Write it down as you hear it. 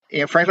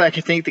frankly, I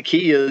think the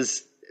key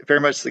is very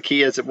much the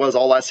key as it was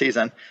all last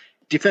season.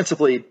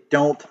 Defensively,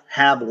 don't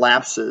have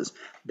lapses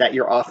that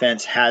your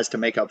offense has to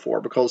make up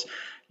for, because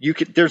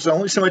there's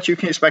only so much you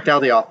can expect out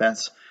of the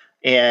offense,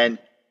 and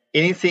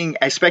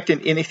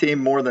expecting anything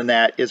more than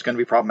that is going to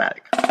be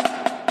problematic.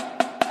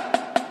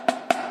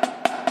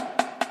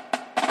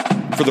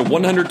 For the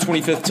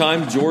 125th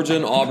time, Georgia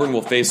and Auburn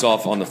will face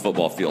off on the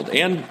football field.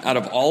 And out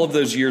of all of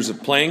those years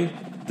of playing,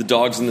 the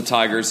Dogs and the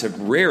Tigers have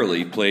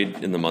rarely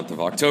played in the month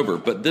of October.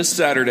 But this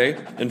Saturday,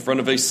 in front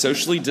of a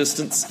socially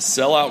distanced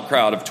sellout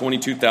crowd of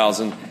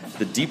 22,000,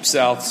 the Deep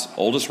South's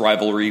oldest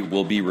rivalry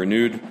will be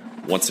renewed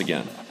once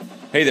again.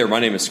 Hey there, my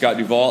name is Scott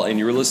Duvall, and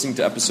you're listening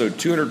to episode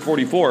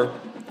 244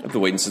 of the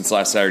Waiting Since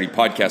Last Saturday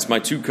podcast. My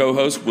two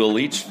co-hosts, Will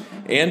Leach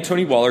and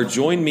Tony Waller,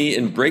 join me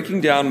in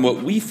breaking down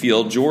what we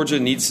feel Georgia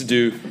needs to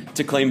do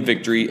to claim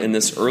victory in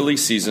this early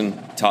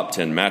season top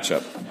 10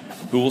 matchup.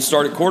 Who will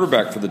start at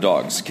quarterback for the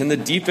Dogs? Can the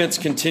defense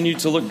continue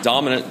to look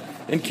dominant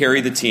and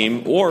carry the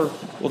team, or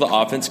will the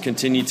offense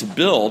continue to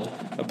build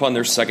upon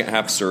their second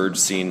half surge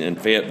seen in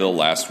Fayetteville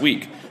last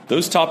week?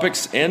 Those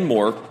topics and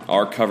more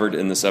are covered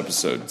in this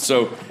episode.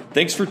 So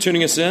thanks for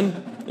tuning us in,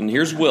 and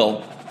here's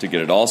Will to get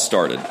it all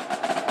started.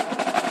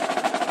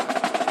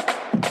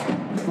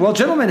 Well,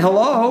 gentlemen,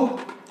 hello.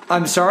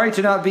 I'm sorry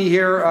to not be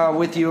here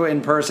with you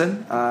in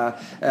person.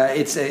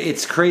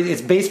 It's crazy.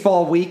 It's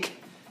baseball week.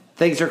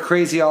 Things are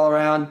crazy all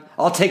around.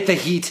 I'll take the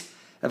heat.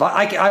 If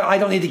I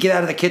don't need to get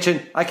out of the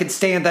kitchen. I can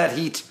stand that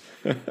heat.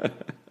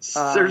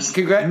 There's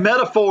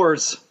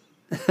metaphors.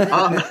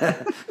 It's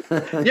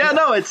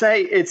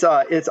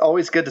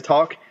always good to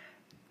talk.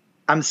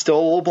 I'm still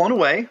a little blown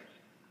away.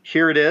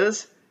 Here it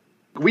is.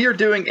 We are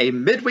doing a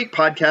midweek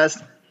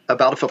podcast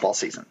about a football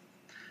season.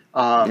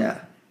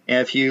 And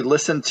if you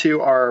listen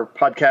to our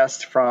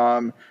podcast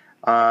from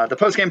the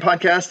postgame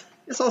podcast,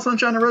 it's all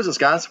sunshine and roses,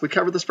 guys. We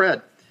cover the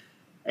spread.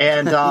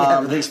 And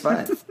everything's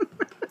fine.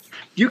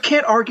 You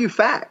can't argue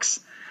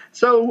facts.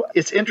 So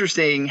it's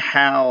interesting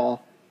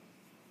how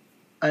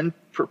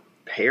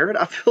unprepared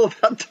I feel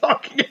about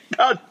talking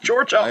about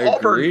Georgia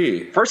Auburn.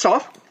 Agree. First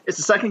off, it's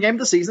the second game of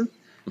the season.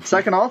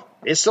 Second off,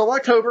 it's still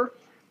October.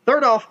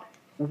 Third off,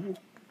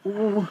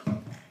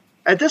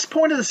 at this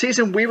point of the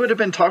season, we would have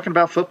been talking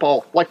about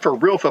football, like for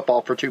real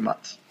football, for 2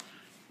 months.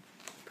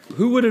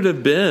 Who would it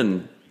have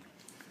been?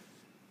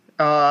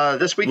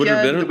 This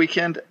weekend, the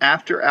weekend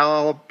after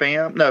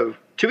Alabama. No,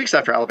 2 weeks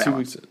after Alabama. 2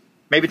 weeks.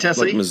 Maybe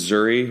Tennessee? Like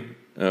Missouri.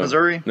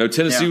 Missouri? No,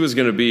 Tennessee was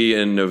going to be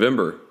in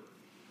November.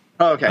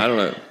 Oh, okay. I don't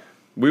know.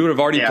 We would have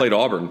already played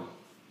Auburn.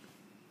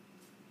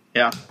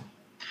 Yeah.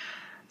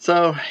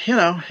 So,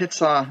 it's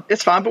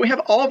fine. But we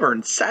have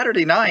Auburn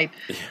Saturday night.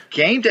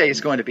 Game day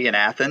is going to be in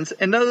Athens.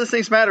 And none of those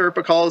things matter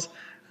because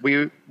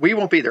we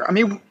won't be there. I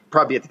mean, we'll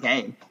probably be at the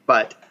game.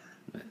 But,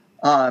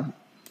 I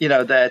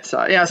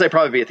say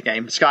probably be at the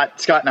game.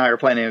 Scott and I are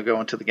planning on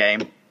going to the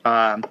game.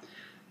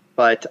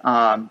 But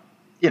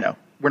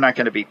we're not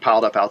going to be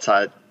piled up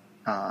outside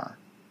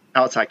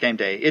game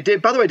day.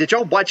 By the way, did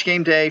y'all watch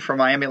game day from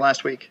Miami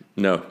last week?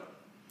 No.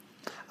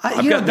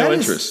 I've got no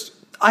interest.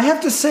 I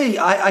have to say,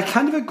 I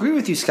kind of agree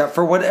with you, Scott,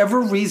 for whatever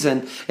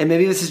reason, and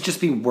maybe this is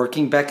just me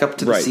working back up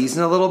to the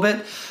season a little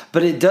bit,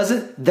 but it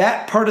doesn't,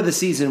 that part of the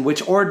season,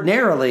 which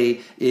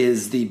ordinarily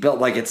is the built,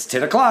 like it's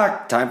 10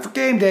 o'clock, time for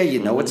game day, you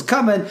know what's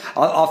coming.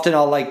 Often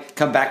I'll like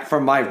come back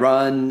from my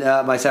run,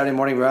 my Saturday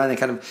morning run, and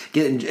kind of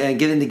get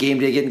into game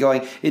day, getting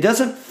going. It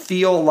doesn't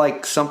feel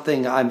like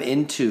something I'm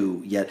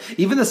into yet.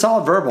 Even the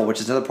Solid Verbal, which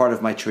is another part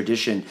of my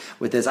tradition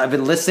with this, I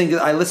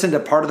listened to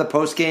part of the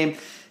post game.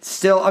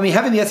 Still, I mean,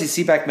 having the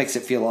SEC back makes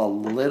it feel a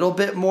little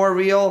bit more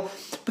real,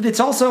 but it's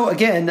also,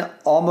 again,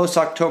 almost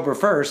October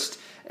 1st,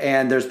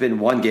 and there's been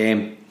one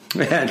game,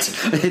 and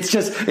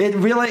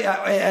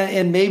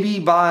and maybe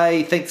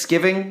by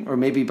Thanksgiving or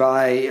maybe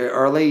by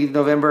early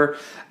November,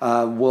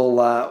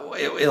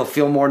 it'll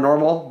feel more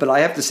normal. But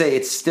I have to say,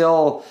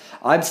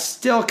 I'm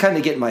still kind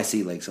of getting my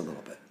sea legs a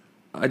little bit.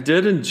 I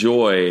did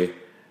enjoy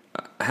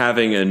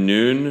having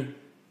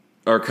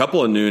a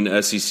couple of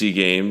noon SEC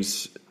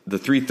games. The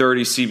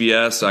 3:30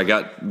 CBS, I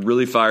got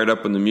really fired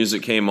up when the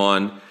music came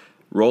on,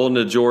 rolling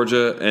to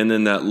Georgia, and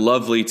then that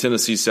lovely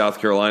Tennessee-South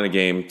Carolina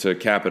game to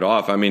cap it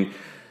off. I mean,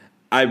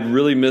 I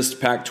really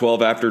missed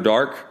Pac-12 after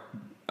dark.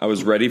 I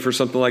was ready for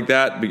something like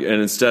that, and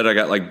instead I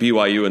got like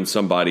BYU and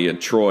somebody and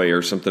Troy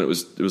or something. It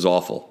was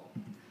awful.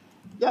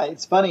 Yeah,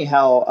 it's funny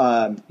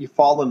how you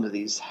fall into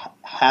these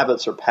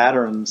habits or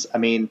patterns. I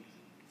mean,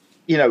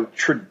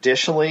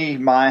 traditionally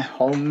my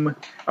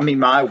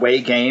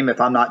away game,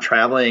 if I'm not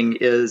traveling,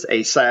 is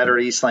a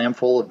Saturday slam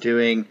full of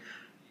doing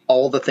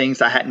all the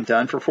things I hadn't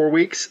done for 4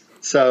 weeks.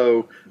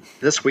 So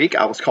this week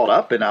I was caught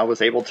up and I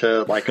was able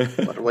to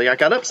literally I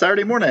got up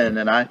Saturday morning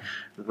and I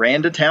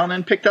ran to town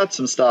and picked up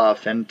some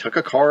stuff and took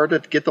a car to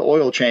get the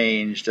oil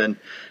changed. And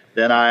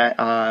then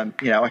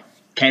I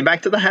came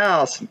back to the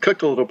house and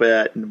cooked a little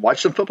bit and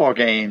watched some football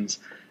games.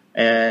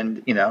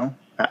 And,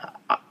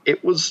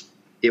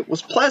 it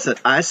was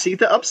pleasant. I see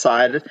the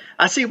upside.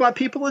 I see why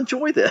people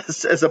enjoy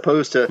this as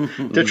opposed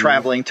to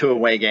traveling to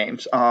away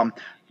games.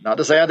 Not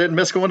to say I didn't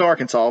miss going to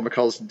Arkansas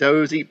because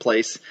dozy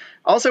place.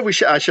 Also,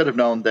 I should have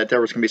known that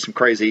there was going to be some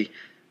crazy.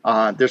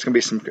 There's going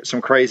to be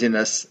some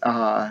craziness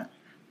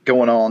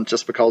going on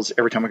just because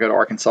every time I go to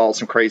Arkansas,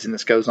 some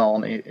craziness goes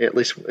on. At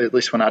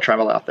least when I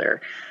travel out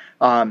there.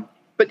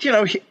 But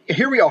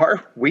here we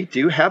are. We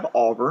do have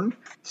Auburn.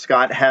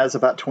 Scott has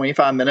about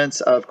 25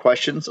 minutes of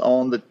questions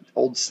on the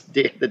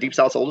Deep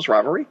South's oldest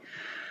rivalry.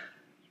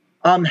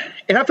 And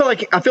I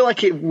feel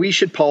like we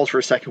should pause for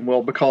a second,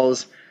 Will,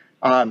 because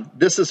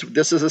this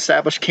is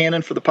established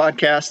canon for the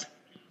podcast.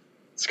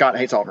 Scott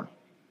hates Auburn.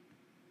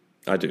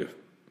 I do.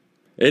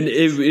 And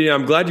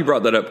I'm glad you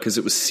brought that up because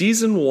it was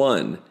season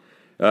 1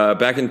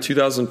 back in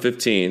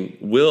 2015.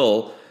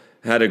 Will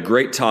had a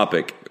great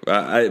topic.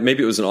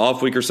 Maybe it was an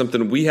off week or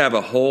something. We have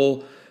a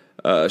whole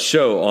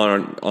show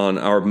on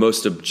our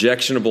most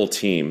objectionable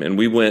team, and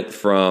we went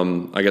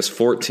from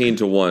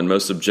 14-1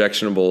 most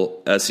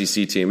objectionable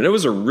SEC team, and it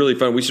was a really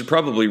fun. We should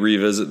probably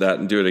revisit that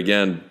and do it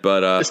again.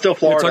 But it's still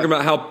Florida. Talking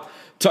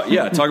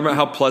about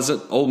how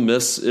pleasant Ole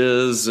Miss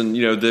is, and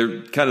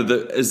they're kind of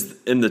is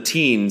in the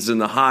teens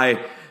and the high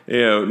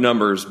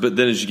numbers, but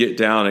then as you get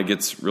down, it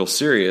gets real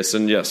serious.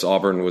 And yes,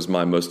 Auburn was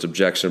my most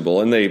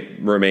objectionable, and they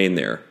remain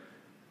there.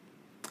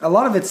 A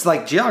lot of it's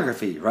like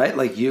geography, right?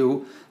 Like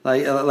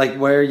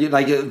where you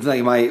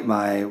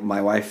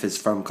my wife is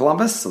from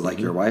Columbus, so like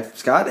your wife,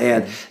 Scott,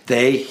 and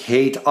they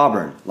hate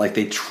Auburn. Like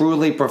they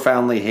truly,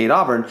 profoundly hate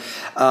Auburn.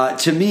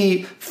 To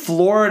me,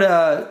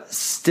 Florida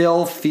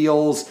still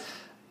feels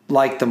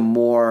like the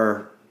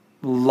more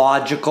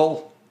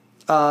logical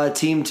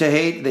team to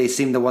hate. They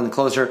seem the one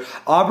closer.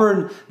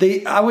 Auburn,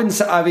 I wouldn't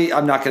say,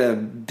 I'm not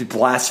going to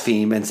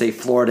blaspheme and say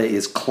Florida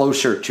is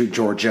closer to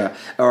Georgia,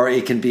 or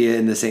it can be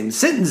in the same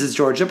sentence as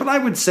Georgia, but I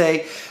would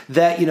say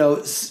that,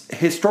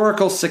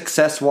 historical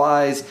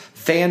success-wise,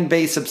 fan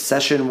base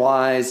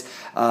obsession-wise,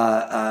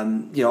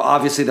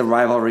 obviously the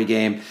rivalry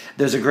game.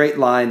 There's a great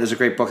line, there's a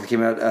great book that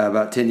came out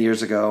about 10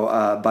 years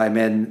ago by a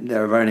man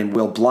named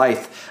Will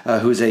Blythe,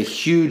 who's a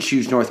huge,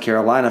 huge North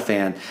Carolina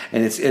fan.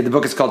 And the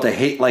book is called To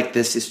Hate Like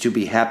This Is To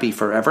Be Happy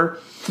Forever.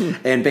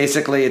 And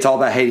basically it's all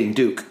about hating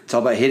Duke. It's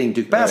all about hating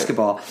Duke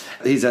basketball.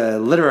 Right. He's a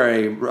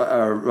literary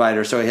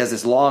writer, so he has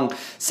this long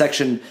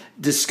section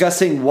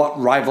discussing what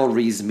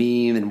rivalries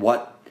mean and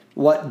what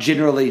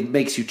generally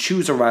makes you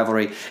choose a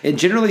rivalry. And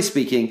generally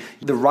speaking,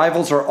 the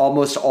rivals are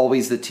almost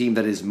always the team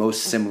that is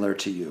most similar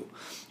to you.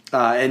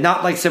 And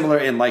not like similar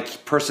in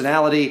like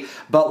personality,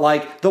 but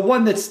like the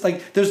one that's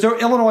like,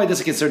 Illinois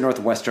doesn't consider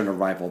Northwestern a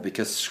rival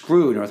because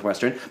screw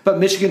Northwestern, but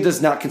Michigan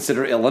does not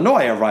consider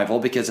Illinois a rival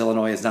because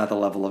Illinois is not the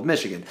level of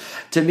Michigan.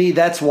 To me,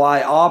 that's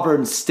why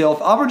Auburn just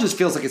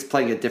feels like it's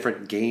playing a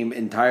different game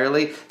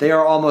entirely. They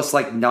are almost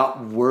like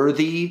not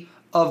worthy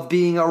of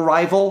being a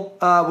rival,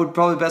 would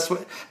probably best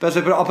way. But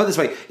I'll put it this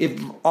way: if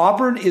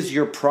Auburn is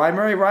your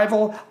primary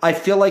rival, I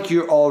feel like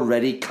you're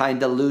already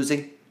kind of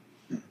losing.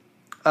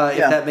 If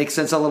that makes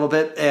sense a little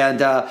bit. And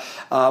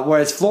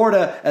whereas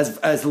Florida,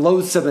 as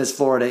loathsome as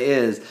Florida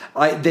is,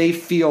 they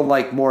feel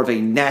like more of a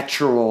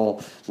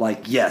natural,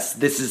 like, yes,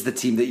 this is the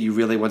team that you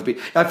really want to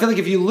be. I feel like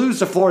if you lose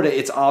to Florida,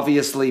 it's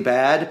obviously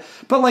bad.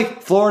 But,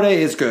 like, Florida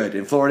is good,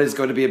 and Florida is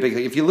going to be a big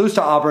thing. If you lose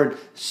to Auburn,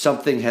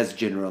 something has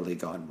generally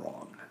gone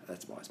wrong.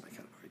 That's always my kind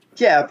of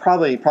argument. Yeah,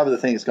 probably the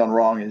thing that's gone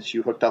wrong is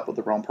you hooked up with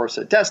the wrong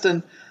person at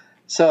Destin.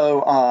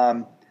 So,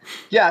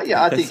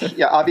 I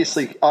think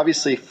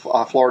obviously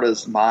Florida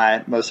is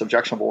my most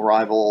objectionable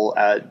rival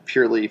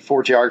purely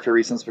for geography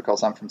reasons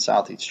because I'm from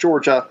Southeast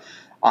Georgia.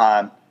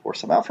 Of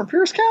course, I'm out from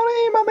Pierce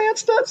County. My man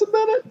Stetson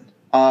Bennett.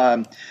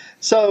 But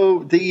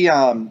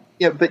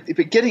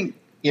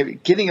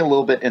getting a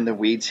little bit in the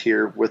weeds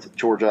here with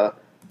Georgia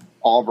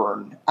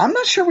Auburn, I'm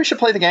not sure we should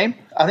play the game.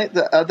 I think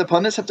the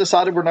pundits have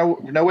decided we're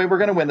no way we're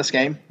going to win this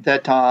game.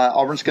 That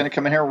Auburn's going to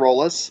come in here and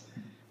roll us.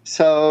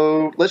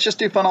 So let's just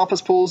do fun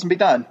office pools and be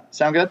done.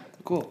 Sound good?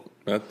 Cool.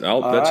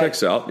 That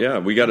checks out. Yeah,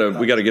 we got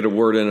to get a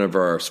word in of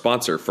our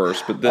sponsor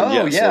first, but then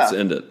let's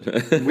end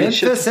it.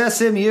 Memphis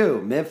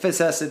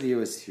SMU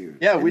is huge.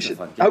 Yeah, we should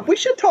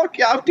talk.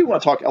 Yeah, I do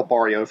want to talk El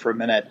Barrio for a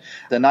minute.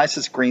 The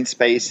nicest green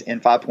space in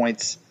 5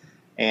 Points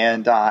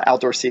and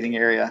outdoor seating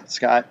area.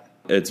 Scott.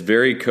 It's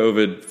very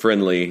COVID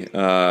friendly.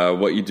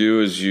 What you do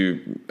is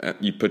you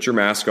put your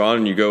mask on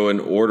and you go and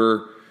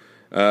order.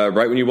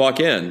 Right when you walk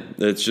in,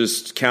 it's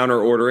just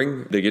counter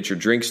ordering. They get your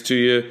drinks to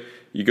you.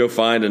 You go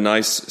find a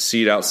nice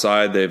seat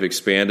outside. They've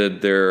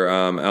expanded their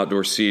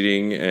outdoor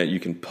seating, and you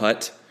can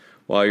putt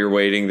while you're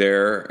waiting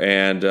there.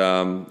 And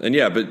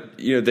but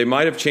they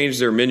might have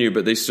changed their menu,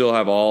 but they still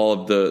have all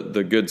of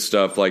the good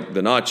stuff like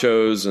the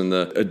nachos and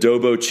the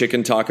adobo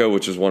chicken taco,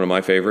 which is one of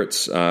my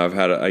favorites.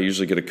 I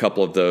usually get a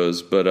couple of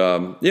those, but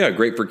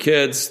great for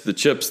kids. The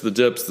chips, the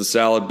dips, the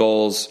salad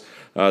bowls.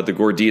 The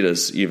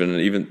gorditas,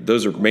 even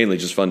those are mainly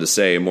just fun to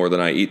say more than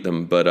I eat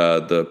them.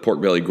 But the pork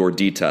belly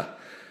gordita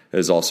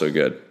is also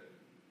good.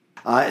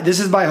 This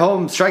is my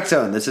home strike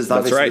zone. This is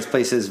obviously right. This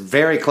place is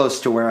very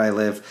close to where I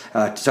live.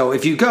 So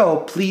if you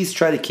go, please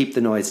try to keep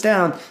the noise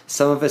down.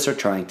 Some of us are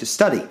trying to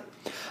study.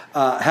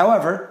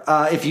 However,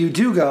 if you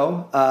do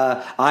go,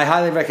 I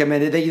highly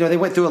recommend it. They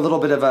went through a little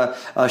bit of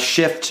a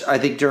shift, I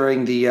think,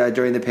 during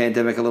the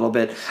pandemic a little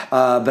bit,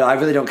 but I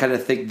really don't kind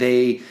of think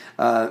they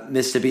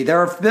missed a beat.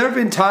 There have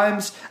been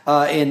times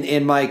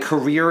in my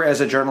career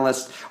as a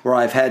journalist where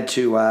I've had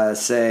to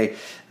say,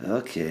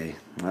 okay,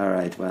 all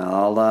right,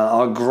 well,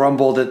 I'll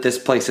grumble that this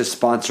place is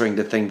sponsoring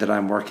the thing that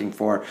I'm working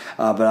for,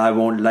 but I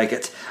won't like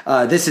it.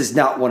 This is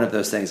not one of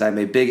those things. I'm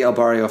a big El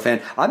Barrio fan.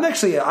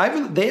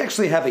 They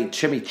actually have a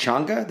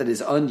chimichanga that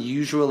is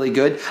unusually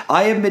good.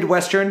 I am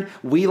Midwestern.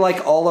 We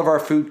like all of our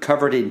food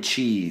covered in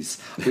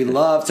cheese.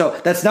 So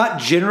that's not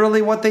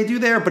generally what they do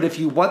there, but if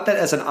you want that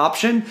as an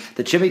option,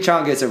 the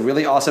chimichanga is a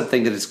really awesome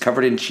thing that is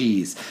covered in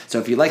cheese. So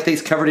if you like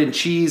things covered in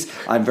cheese,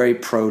 I'm very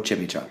pro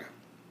chimichanga.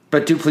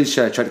 But do please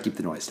try to keep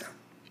the noise down.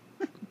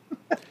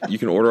 You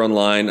can order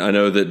online. I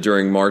know that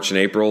during March and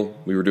April,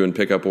 we were doing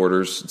pickup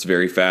orders. It's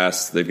very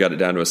fast. They've got it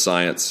down to a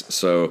science.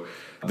 So,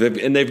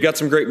 they've got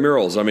some great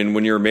murals. I mean,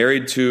 when you're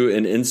married to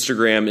an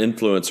Instagram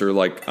influencer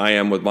like I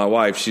am with my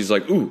wife, she's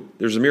like, ooh,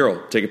 there's a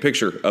mural. Take a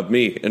picture of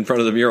me in front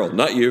of the mural.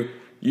 Not you.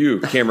 You,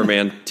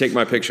 cameraman, take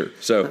my picture.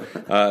 So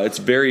it's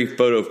very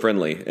photo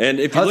friendly. And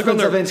if you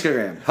Husbands of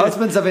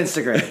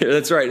Instagram.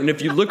 That's right. And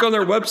if you look on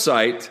their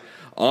website,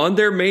 on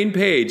their main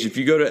page, if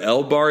you go to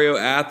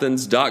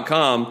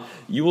elbarrioathens.com,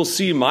 you will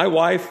see my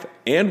wife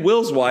and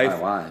Will's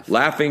wife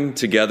laughing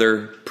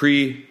together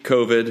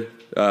pre-COVID.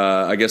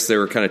 I guess they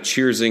were kind of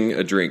cheersing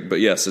a drink.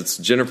 But yes, it's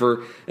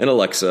Jennifer and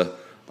Alexa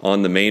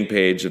on the main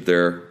page of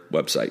their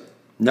website.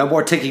 No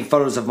more taking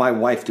photos of my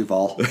wife,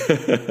 Duval.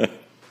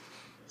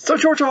 So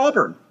Georgia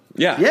Auburn.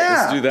 Yeah,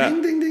 let's do that.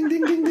 Ding, ding, ding,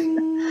 ding, ding, ding.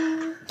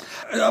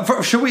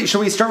 Should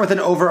we start with an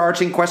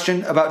overarching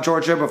question about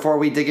Georgia before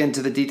we dig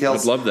into the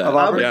details? I'd love that. Of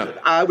Auburn?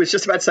 I was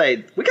just about to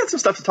say, we got some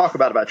stuff to talk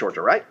about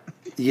Georgia, right?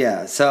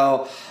 Yeah.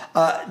 So,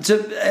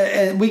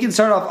 and we can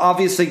start off.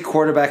 Obviously,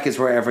 quarterback is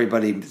where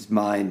everybody's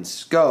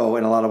minds go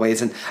in a lot of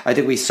ways, and I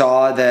think we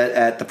saw that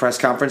at the press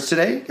conference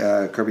today.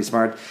 Kirby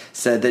Smart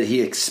said that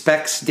he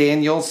expects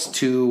Daniels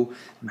to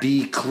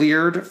be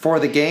cleared for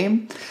the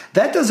game.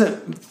 That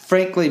doesn't,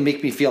 frankly,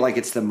 make me feel like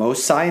it's the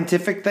most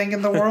scientific thing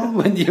in the world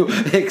when you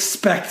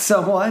expect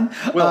someone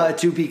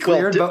to be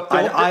cleared. But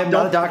I'm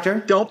not a doctor.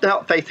 Don't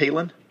doubt Faith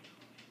Healing.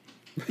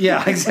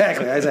 Yeah,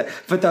 exactly.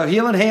 But the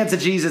healing hands of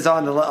Jesus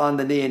on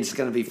the knee, and it's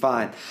going to be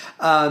fine.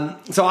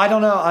 So I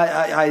don't know.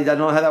 I don't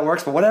know how that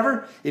works, but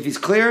whatever. If he's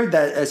cleared,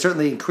 that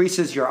certainly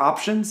increases your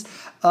options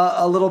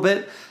a little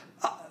bit.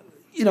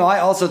 I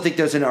also think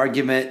there's an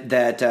argument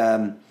that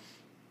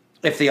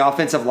if the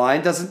offensive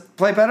line doesn't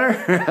play better,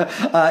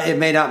 it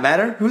may not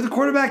matter who the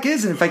quarterback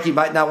is. And in fact, you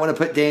might not want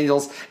to put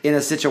Daniels in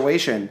a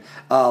situation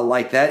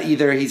like that.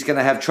 Either he's going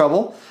to have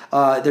trouble,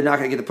 they're not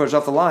going to get the push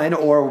off the line,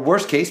 or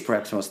worst case,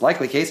 perhaps most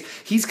likely case,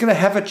 he's going to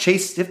have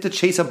to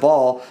chase a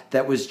ball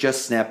that was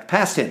just snapped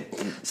past him.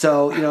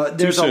 So,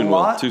 there's a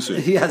lot. Too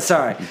soon. Yeah,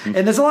 sorry.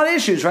 And there's a lot of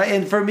issues, right?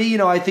 And for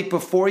me, I think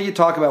before you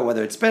talk about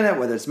whether it's Bennett,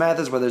 whether it's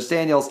Mathis, whether it's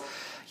Daniels,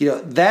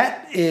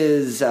 that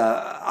is,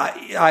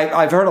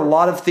 I've heard a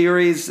lot of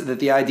theories that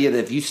the idea that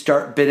if you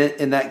start Bennett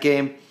in that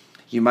game,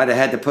 you might have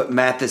had to put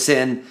Mathis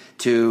in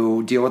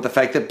to deal with the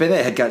fact that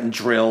Bennett had gotten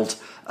drilled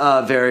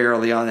very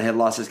early on and had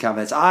lost his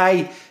confidence.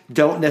 I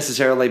don't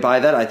necessarily buy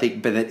that. I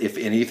think Bennett, if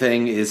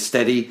anything, is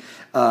steady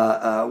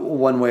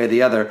one way or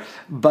the other.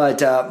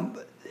 But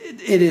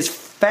it is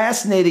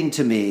fascinating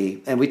to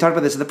me, and we talked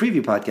about this in the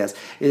preview podcast,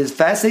 it is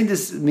fascinating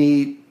to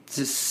me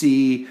to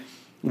see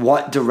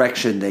what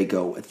direction they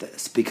go with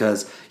this.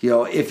 Because,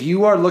 if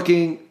you are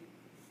looking,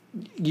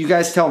 you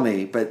guys tell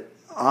me, but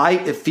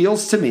it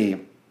feels to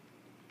me,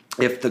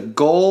 if the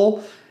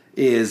goal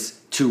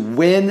is to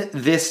win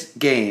this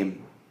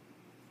game,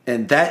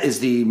 and that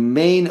is the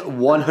main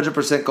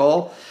 100%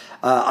 goal,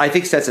 I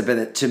think Stetson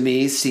Bennett, to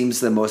me, seems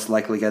the most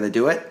likely guy to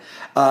do it.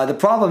 The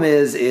problem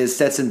is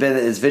Stetson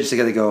Bennett is eventually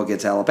going to go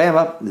against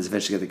Alabama, and is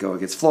eventually going to go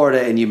against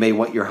Florida, and you may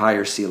want your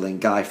higher ceiling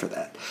guy for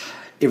that.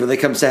 It really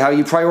comes to how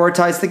you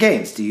prioritize the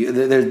games.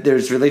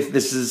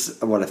 This is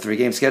a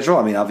 3-game schedule.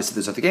 I mean, obviously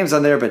there's other games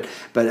on there, but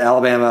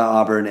Alabama,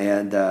 Auburn,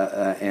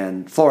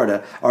 and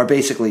Florida are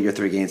basically your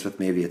 3 games with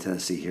maybe a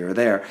Tennessee here or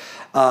there.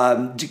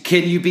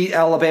 Can you beat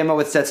Alabama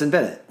with Stetson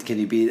Bennett? Can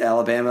you beat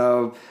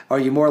Alabama? Are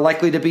you more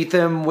likely to beat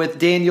them with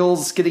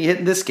Daniels getting hit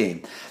in this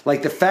game?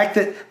 Like the fact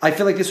that I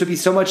feel like this would be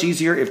so much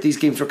easier if these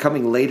games were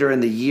coming later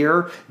in the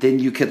year, then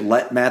you could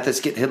let Mathis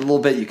get hit a little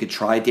bit. You could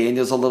try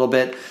Daniels a little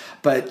bit.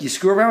 But you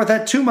screw around with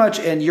that too much,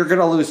 and you're going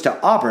to lose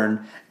to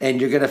Auburn,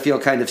 and you're going to feel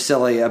kind of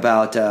silly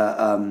about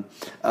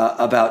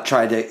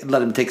trying to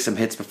let him take some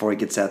hits before he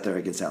gets out there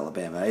against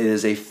Alabama. It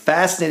is a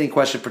fascinating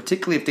question,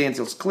 particularly if Daniels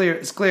is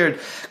cleared,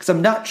 because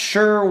I'm not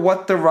sure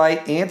what the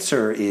right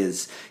answer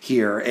is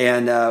here.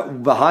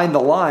 And behind the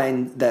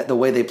line, that the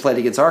way they played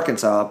against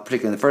Arkansas,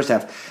 particularly in the first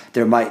half,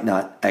 there might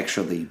not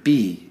actually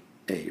be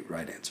a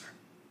right answer.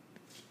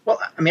 Well,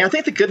 I mean, I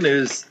think the good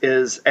news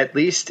is, at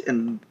least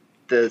in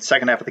the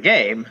second half of the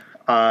game,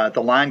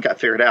 the line got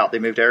figured out. They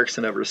moved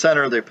Erickson over to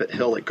center. They put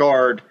Hill at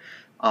guard.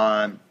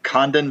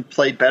 Condon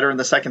played better in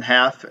the second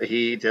half.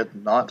 He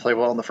did not play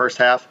well in the first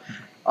half.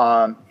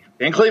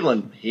 in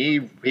Cleveland, he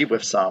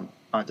whiffed some,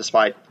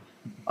 despite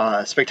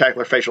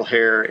spectacular facial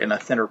hair and a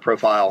thinner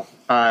profile.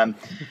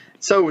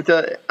 So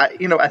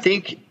I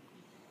think,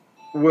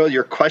 Will,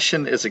 your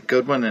question is a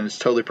good one, and it's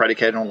totally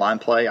predicated on line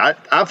play.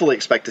 I fully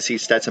expect to see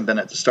Stetson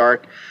Bennett to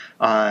start.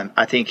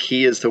 I think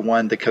he is the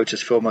one the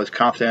coaches feel most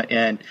confident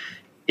in.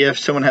 If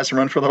someone has to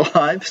run for their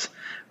lives,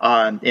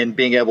 in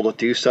being able to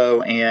do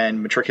so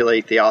and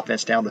matriculate the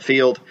offense down the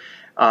field,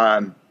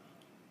 I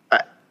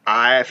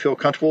feel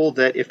comfortable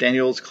that if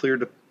Daniel's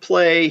cleared to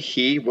play,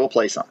 he will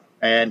play some.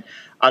 And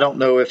I don't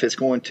know if it's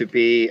going to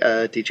be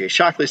a DJ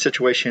Shockley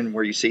situation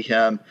where you see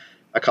him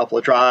a couple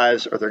of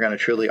drives, or they're going to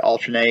truly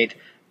alternate.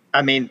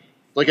 I mean,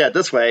 look at it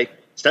this way.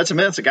 Stetson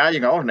Bennett's a guy you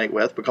can alternate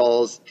with,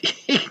 because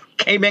he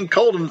came in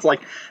cold, and it's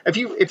like, if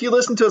you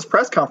listen to his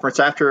press conference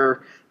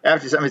after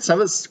some of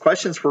his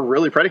questions were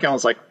really predicated on,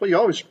 it's like, well,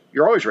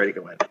 you're always ready to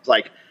go in. It's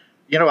like,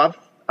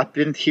 I've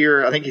been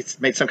here. I think he's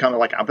made some comment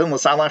like, I've been on the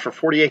sideline for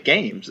 48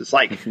 games. It's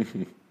like,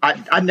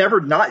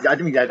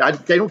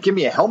 they don't give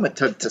me a helmet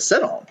to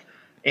sit on.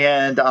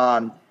 And,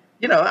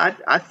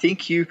 I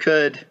think you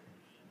could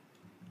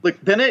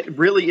look, Bennett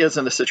really is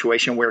in a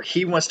situation where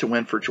he wants to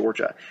win for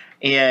Georgia.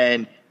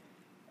 And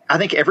I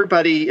think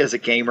everybody is a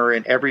gamer,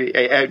 and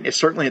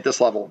certainly at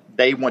this level,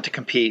 they want to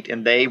compete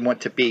and they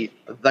want to be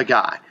the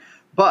guy.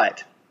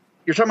 But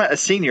you're talking about a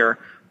senior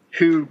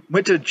who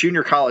went to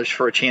junior college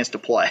for a chance to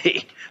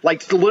play,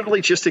 like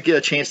literally just to get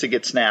a chance to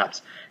get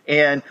snaps.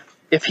 And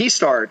if he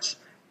starts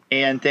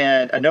and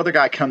then another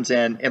guy comes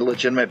in and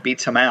legitimate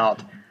beats him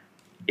out,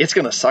 it's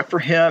going to suck for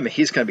him.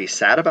 He's going to be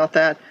sad about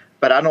that,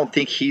 but I don't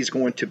think he's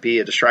going to be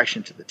a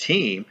distraction to the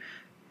team.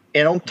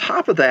 And on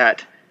top of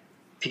that,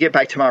 to get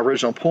back to my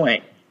original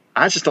point,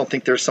 I just don't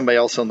think there's somebody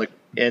else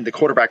in the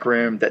quarterback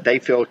room that they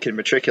feel can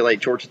matriculate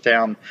Georgia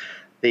down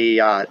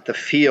the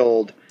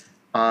field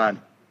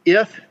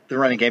if the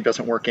running game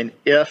doesn't work and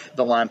if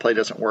the line play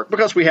doesn't work,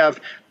 because we have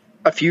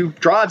a few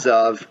drives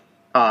of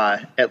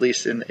at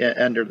least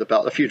under the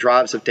belt, a few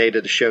drives of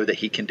data to show that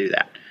he can do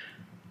that.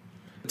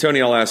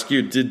 Tony, I'll ask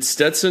you, did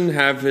Stetson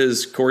have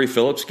his Corey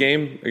Phillips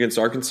game against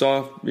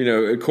Arkansas?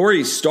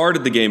 Corey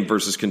started the game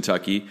versus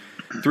Kentucky,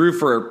 threw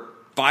for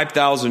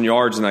 5,000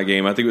 yards in that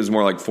game. I think it was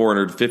more like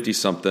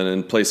 450-something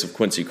in place of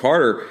Quincy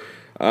Carter.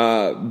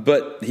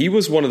 But he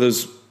was one of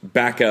those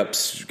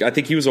backups. I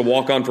think he was a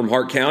walk-on from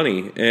Hart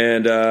County.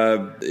 And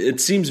it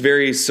seems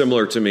very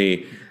similar to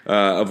me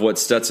of what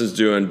Stetson's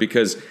doing,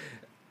 because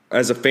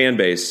as a fan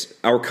base,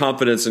 our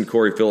confidence in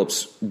Corey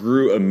Phillips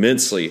grew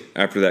immensely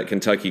after that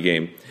Kentucky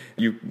game.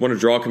 You want to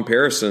draw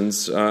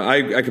comparisons.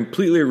 I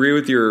completely agree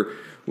with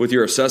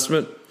your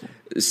assessment.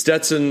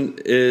 Stetson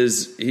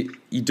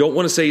you don't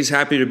want to say he's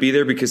happy to be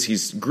there because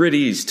he's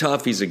gritty, he's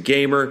tough, he's a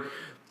gamer.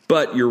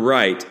 But you're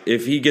right.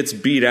 If he gets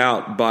beat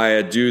out by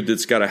a dude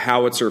that's got a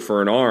howitzer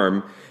for an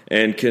arm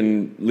and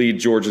can lead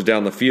Georgia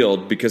down the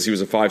field because he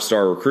was a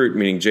 5-star recruit,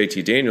 meaning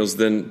JT Daniels,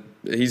 then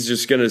he's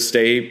just going to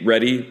stay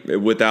ready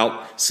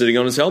without sitting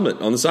on his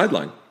helmet on the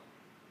sideline.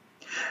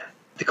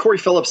 The Corey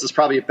Phillips is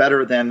probably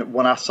better than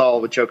when I saw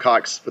with Joe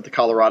Cox with the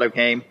Colorado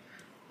game,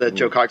 the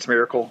Joe Cox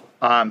miracle.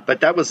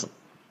 But that was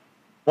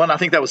one, I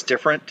think that was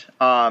different.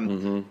 I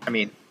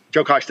mean,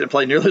 Joe Cox didn't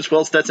play nearly as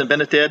well as Stetson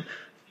Bennett did.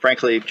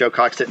 Frankly, Joe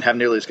Cox didn't have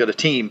nearly as good a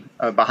team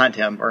behind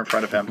him or in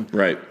front of him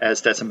as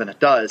Stetson Bennett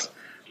does.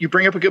 You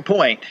bring up a good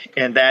point,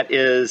 and that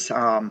is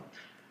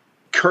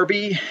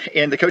Kirby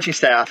and the coaching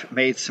staff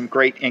made some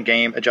great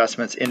in-game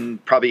adjustments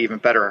and probably even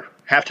better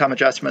halftime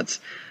adjustments.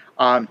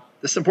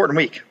 This is an important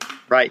week,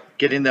 right?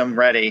 Getting them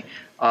ready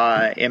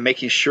and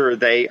making sure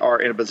they are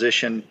in a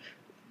position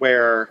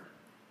where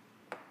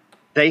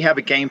they have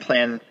a game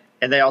plan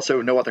and they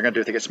also know what they're going to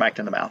do if they get smacked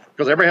in the mouth.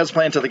 Because everybody has a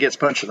plan until they get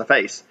punched in the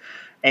face.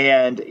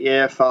 And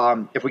if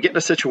we get in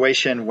a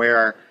situation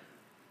where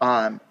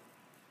my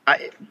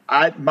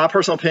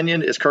personal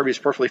opinion is Kirby's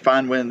perfectly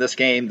fine winning this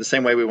game the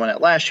same way we won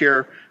it last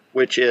year,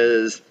 which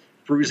is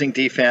bruising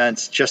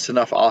defense, just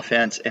enough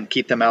offense, and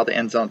keep them out of the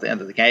end zone at the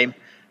end of the game.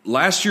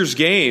 Last year's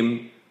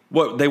game,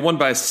 they won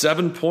by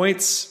 7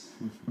 points,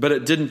 but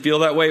it didn't feel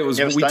that way.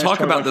 We talk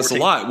about this a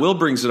lot. Will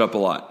brings it up a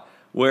lot,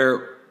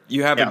 where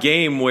you have a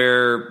game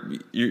where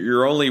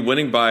you're only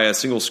winning by a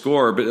single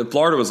score, but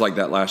Florida was like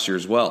that last year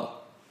as well.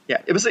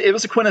 Yeah, it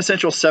was a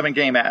quintessential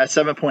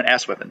 7-point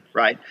ass whipping,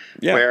 right?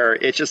 Yeah. Where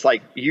it's just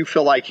like you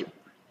feel like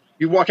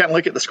you walk out and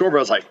look at the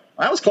scoreboard, it's like,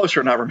 that was closer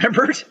than I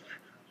remembered.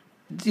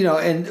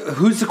 And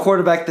who's the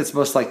quarterback that's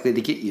most likely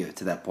to get you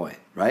to that point,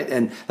 right?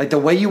 And like the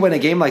way you win a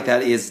game like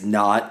that is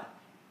not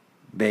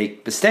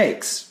make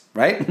mistakes,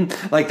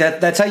 right? Like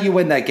that's how you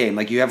win that game.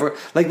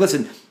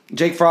 Listen,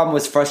 Jake Fromm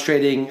was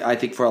frustrating, I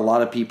think, for a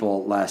lot of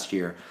people last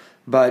year.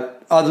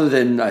 But other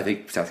than, I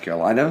think, South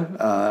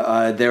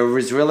Carolina, there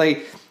was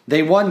really –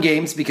 they won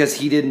games because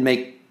he didn't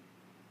make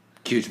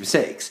huge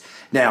mistakes.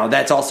 Now,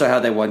 that's also how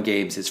they won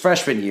games his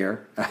freshman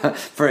year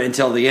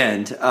until the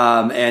end.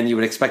 And you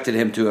would expected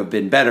him to have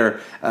been better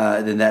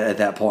than that at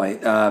that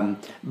point.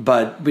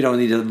 But we don't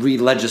need to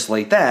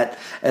re-legislate that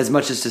as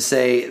much as to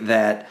say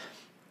that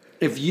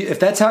if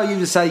that's how you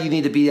decide you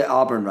need to be at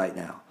Auburn right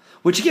now,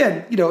 which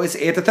again, is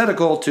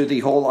antithetical to the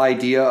whole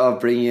idea of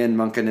bringing in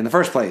Monken in the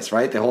first place,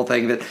 right? The whole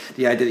thing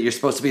the idea that you're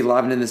supposed to be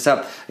livening this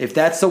up. If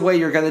that's the way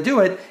you're going to do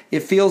it,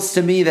 it feels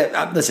to me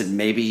that, listen,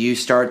 maybe you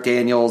start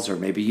Daniels or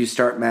maybe you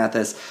start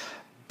Mathis,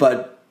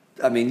 but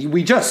I mean,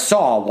 we just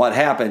saw what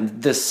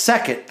happened the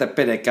second that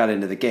Bennett got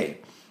into the game.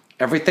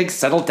 Everything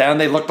settled down.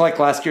 They looked like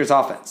last year's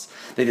offense.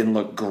 They didn't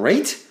look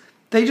great.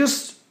 They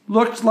just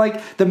looked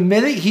like the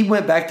minute he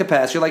went back to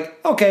pass, you're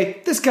like,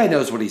 okay, this guy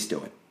knows what he's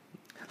doing.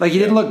 Like, he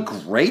didn't look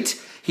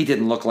great. He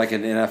didn't look like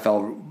an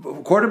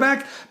NFL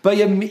quarterback. But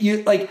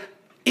you like,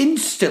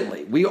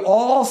 instantly, we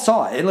all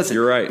saw it. And listen,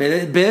 you're right.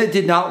 Bennett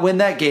did not win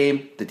that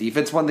game. The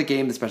defense won the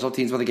game. The special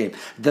teams won the game.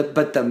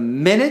 But the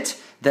minute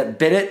that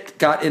Bennett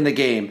got in the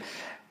game,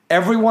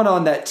 everyone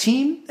on that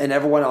team and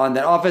everyone on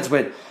that offense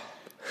went,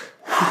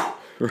 whew.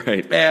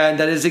 Right. And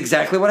that is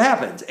exactly what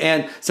happens.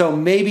 And so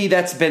maybe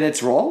that's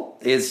Bennett's role,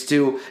 is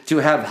to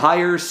have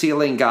higher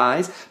ceiling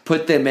guys,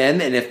 put them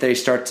in, and if they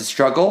start to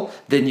struggle,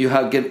 then you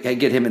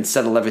get him and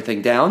settle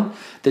everything down.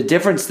 The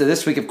difference to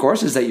this week, of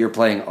course, is that you're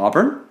playing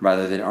Auburn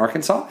rather than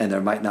Arkansas, and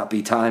there might not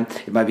be time.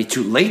 It might be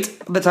too late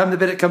by the time the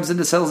Bennett comes in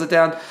and settles it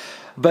down.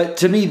 But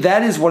to me,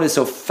 that is what is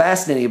so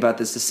fascinating about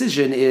this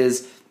decision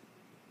is,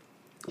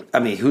 I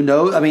mean, who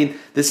knows? I mean,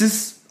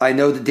 I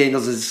know that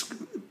Daniels is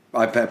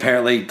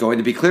apparently going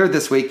to be cleared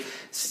this week.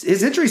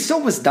 His injury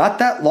still was not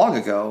that long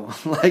ago.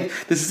 Like,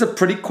 this is a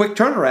pretty quick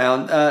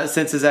turnaround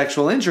since his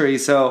actual injury.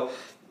 So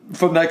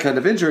from that kind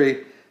of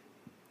injury,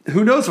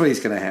 who knows what he's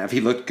going to have? He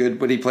looked good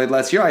when he played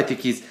last year. I think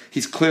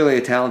he's clearly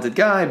a talented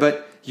guy,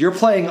 but you're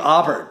playing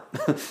Auburn.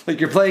 Like,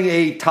 you're playing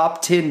a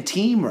top 10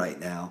 team right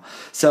now.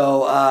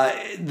 So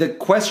the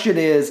question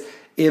is,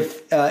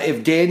 if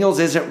Daniels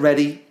isn't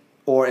ready,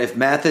 or if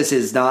Mathis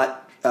is not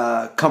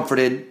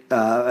comforted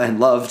and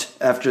loved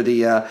after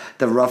the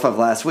rough of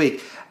last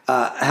week,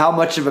 how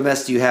much of a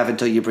mess do you have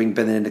until you bring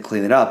Bennett in to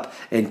clean it up?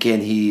 And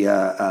can he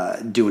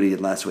do what he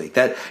did last week?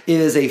 That it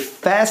is a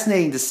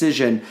fascinating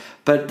decision.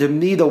 But to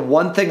me, the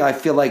one thing I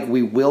feel like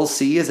we will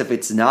see is if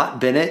it's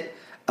not Bennett,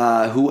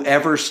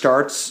 whoever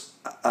starts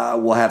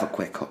will have a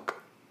quick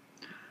hook.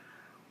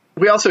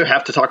 We also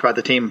have to talk about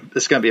the team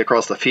that's going to be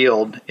across the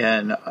field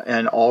in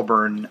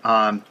Auburn.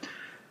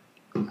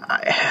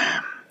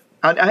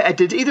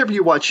 Did either of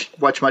you watch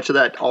much of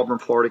that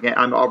Auburn-Florida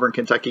game?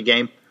 Auburn-Kentucky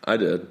game. I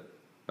did.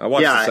 I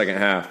watched the second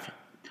half.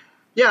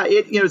 Yeah,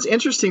 it's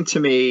interesting to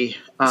me.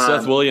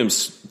 Seth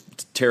Williams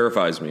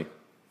terrifies me.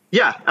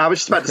 Yeah, I was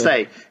just about to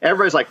say,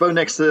 everybody's like, Bo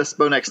Nix this,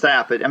 Bo Nix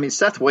that. But, I mean,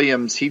 Seth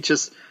Williams, he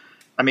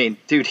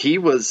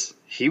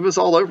was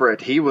all over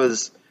it. He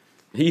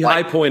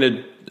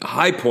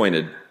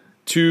high-pointed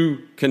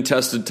 2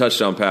 contested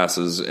touchdown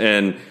passes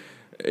and,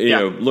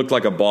 looked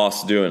like a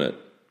boss doing it.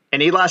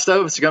 And Eli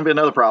Stokes is going to be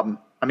another problem.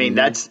 I mean,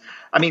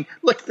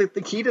 look,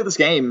 the key to this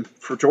game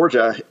for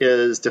Georgia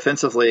is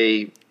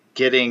defensively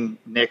getting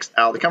Nix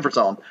out of the comfort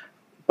zone.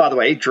 By the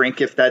way,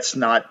 drink if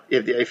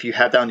you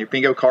have that on your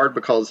bingo card,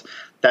 because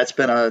that's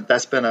been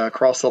a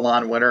across the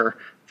line winner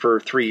for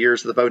 3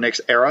 years of the Bo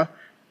Nix era.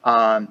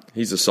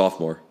 He's a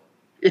sophomore.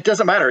 It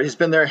doesn't matter. He's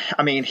been there.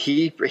 I mean,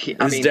 his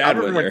dad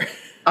went there.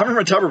 I remember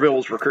when Tuberville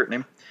was recruiting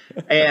him.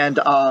 And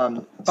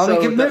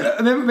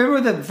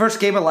remember the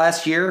first game of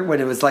last year when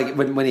it was like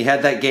when he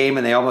had that game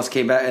and they almost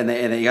came back and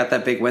they got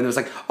that big win. It was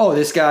like, oh,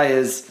 this guy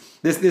is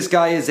a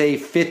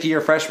 5th-year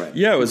freshman.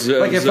 Yeah, it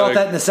felt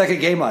that in the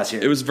second game last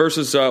year. It was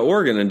versus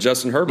Oregon and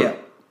Justin Herbert.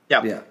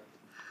 Yeah.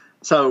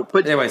 So,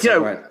 but anyway,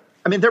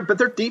 I mean,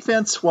 their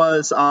defense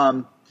was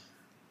I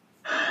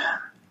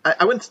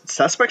wouldn't,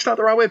 suspect's not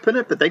the right way of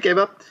putting it, but they gave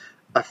up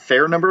a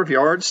fair number of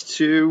yards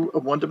to a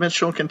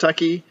one-dimensional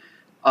Kentucky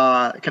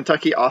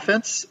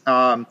offense.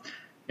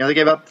 They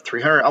gave up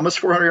almost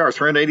 400 yards,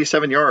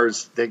 387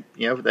 yards.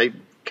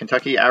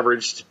 Kentucky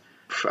averaged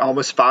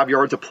almost 5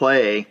 yards a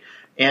play,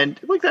 and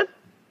like that.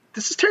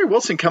 This is Terry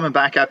Wilson coming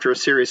back after a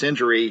serious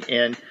injury,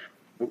 and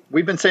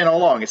we've been saying all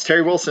along it's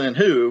Terry Wilson and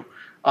who.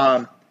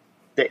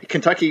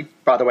 Kentucky,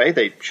 by the way,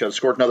 they should have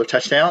scored another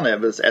touchdown. It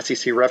was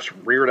SEC refs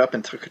reared up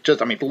and took a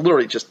touchdown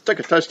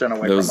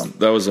away from them.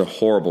 That was a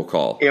horrible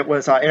call. It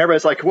was, and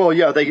everybody's like, well,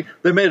 yeah, they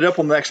made it up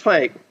on the next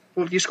play.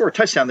 Well, if you score a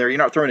touchdown there, you're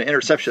not throwing an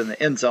interception in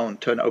the end zone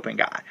to an open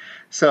guy.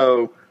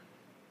 So,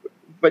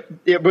 but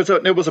it was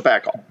a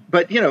bad call.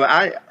 But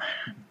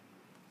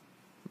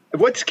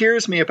what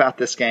scares me about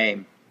this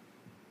game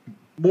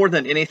more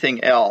than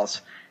anything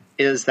else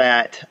is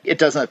that it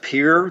doesn't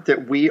appear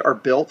that we are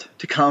built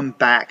to come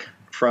back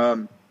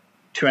from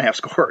 2.5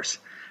 scores.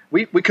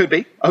 We could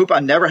be. I hope I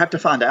never have to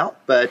find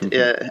out. But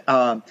it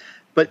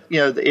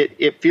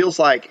feels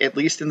like, at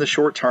least in the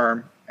short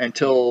term,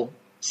 until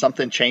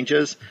something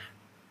changes.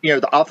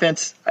 The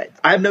offense,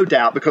 I have no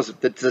doubt, because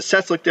the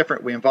sets look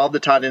different. We involved the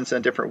tight ends in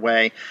a different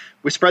way.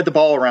 We spread the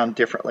ball around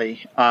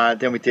differently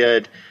than we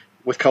did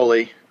with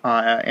Coley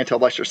until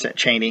Lester sent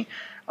Chaney.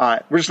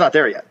 We're just not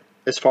there yet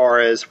as far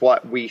as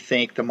what we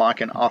think the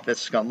Monken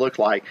offense is going to look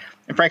like.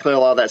 And frankly, a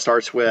lot of that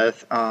starts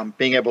with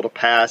being able to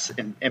pass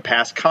and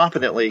pass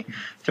competently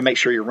to make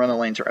sure your running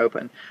lanes are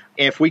open.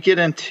 And if we get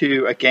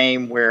into a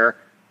game where,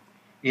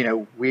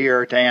 we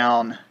are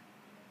down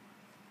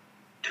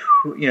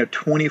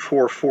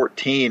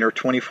 24-14 or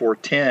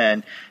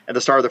 24-10 at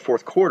the start of the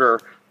fourth quarter.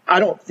 I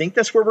don't think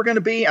that's where we're going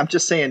to be. I'm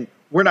just saying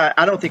we're not.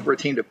 I don't think we're a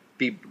team that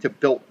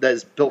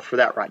is built for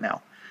that right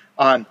now.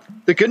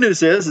 The good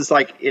news is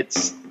like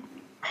it's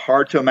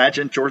hard to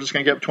imagine Georgia's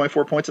going to get up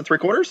 24 points in three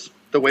quarters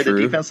the way the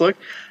defense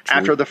looked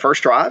after the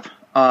first drive.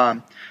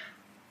 Bo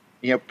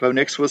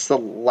Nix was the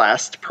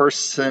last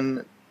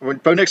person.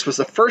 Bo Nix was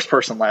the first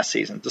person last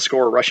season to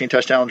score a rushing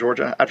touchdown in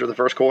Georgia after the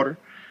first quarter.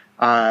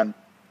 And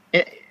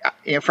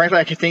frankly,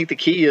 I think the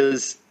key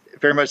is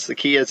very much the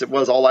key as it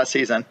was all last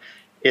season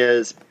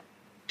is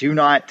do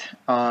not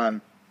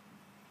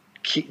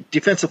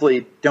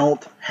defensively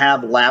don't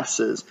have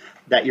lapses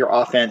that your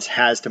offense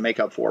has to make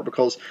up for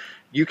because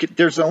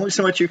there's only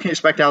so much you can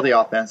expect out of the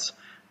offense,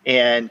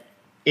 and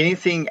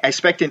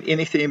expecting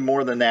anything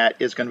more than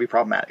that is going to be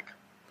problematic.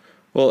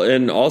 Well,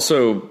 and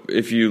also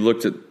if you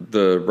looked at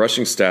the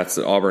rushing stats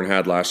that Auburn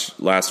had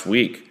last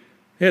week,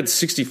 they had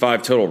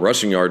 65 total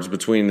rushing yards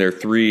between their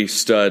three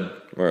stud,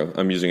 or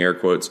I'm using air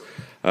quotes,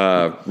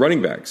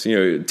 running backs.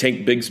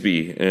 Tank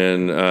Bigsby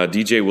and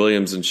DJ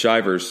Williams and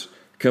Shivers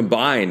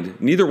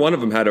combined. Neither one of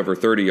them had over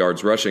 30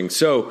 yards rushing.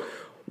 So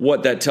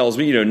what that tells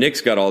me,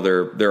 Nick's got all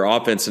their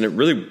offense, and it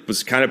really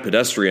was kind of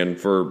pedestrian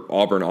for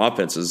Auburn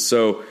offenses.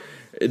 So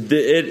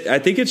I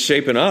think it's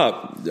shaping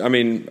up. I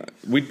mean,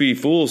 we'd be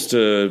fools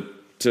to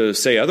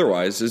say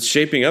otherwise. It's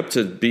shaping up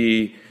to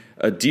be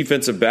a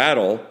defensive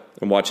battle,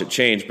 and watch it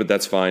change, but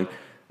that's fine,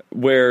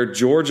 where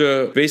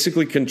Georgia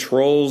basically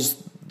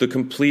controls the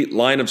complete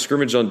line of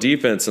scrimmage on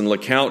defense, and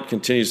LeCount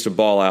continues to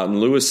ball out, and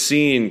Lewis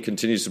Cine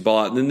continues to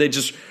ball out, and then they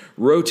just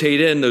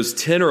rotate in those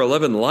 10 or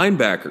 11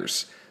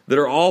 linebackers that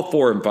are all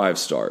 4 and 5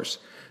 stars.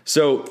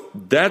 So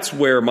that's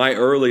where my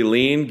early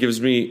lean gives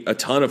me a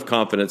ton of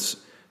confidence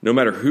no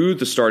matter who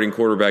the starting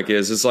quarterback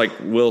is. It's like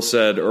Will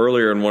said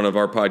earlier in one of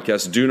our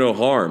podcasts, do no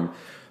harm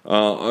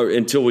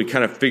until we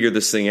kind of figure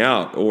this thing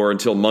out, or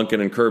until Monken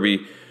and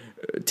Kirby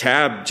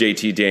tab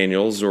JT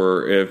Daniels,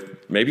 or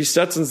if maybe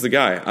Stetson's the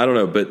guy. I don't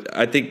know, but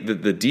I think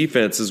that the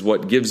defense is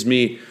what gives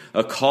me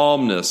a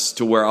calmness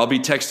to where I'll be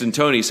texting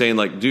Tony saying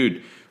like,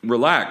 dude,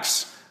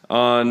 relax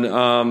on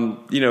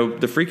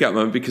the freak out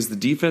moment, because the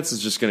defense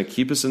is just going to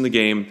keep us in the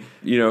game.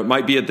 It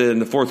might be in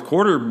the fourth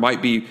quarter,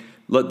 might be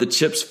let the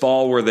chips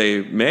fall where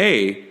they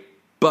may,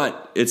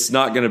 but it's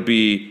not going to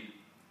be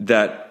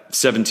that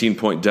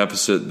 17-point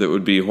deficit that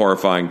would be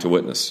horrifying to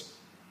witness.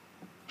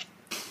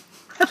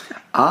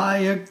 I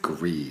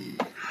agree.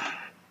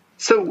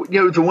 So,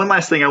 the one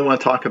last thing I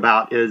want to talk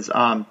about is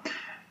kind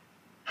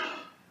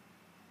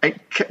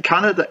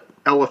of the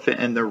elephant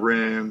in the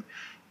room,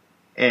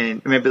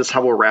 and maybe this is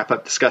how we'll wrap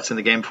up discussing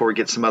the game before we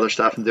get some other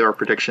stuff and do our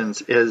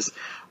predictions, is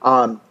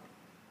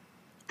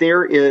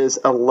there is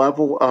a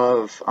level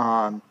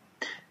of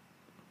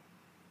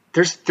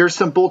there's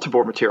some bulletin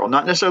board material,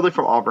 not necessarily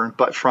from Auburn,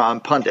 but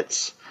from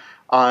pundits.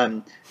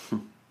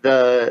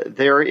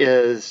 There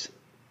is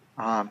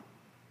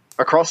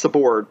across the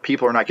board,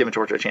 people are not giving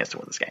Georgia a chance to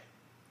win this game,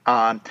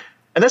 and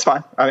that's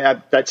fine. I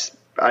mean,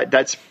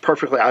 that's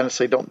perfectly. I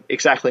honestly don't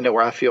exactly know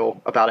where I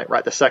feel about it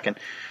right this second,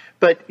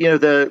 but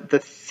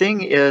the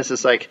thing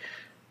is like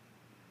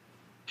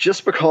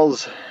just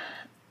because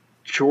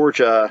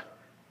Georgia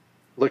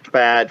looked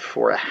bad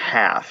for a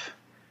half,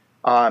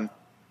 both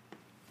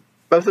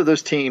of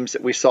those teams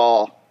that we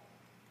saw,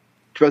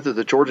 both of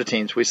the Georgia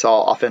teams we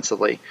saw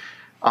offensively,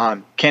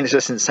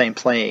 Kansas in the same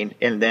plane,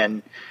 and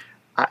then.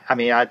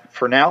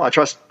 For now, I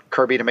trust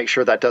Kirby to make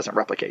sure that doesn't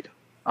replicate,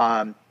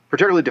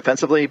 particularly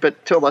defensively,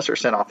 but to a lesser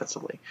extent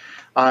offensively.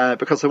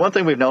 Because the one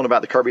thing we've known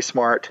about the Kirby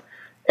Smart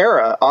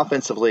era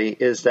offensively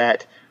is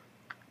that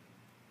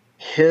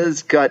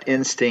his gut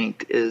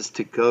instinct is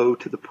to go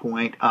to the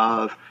point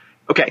of,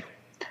 okay,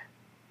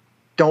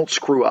 don't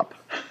screw up,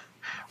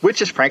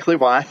 which is frankly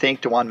why I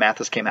think DeJuan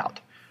Mathis came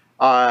out.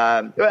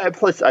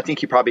 Plus, I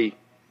think you probably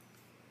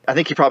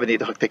need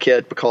to hook the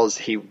kid because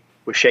he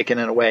was shaken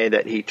in a way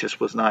that he just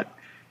was not.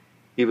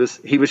 He was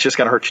just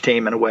going to hurt your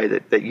team in a way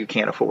that you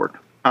can't afford.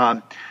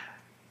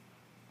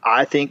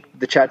 I think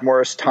the Chad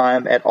Morris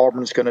time at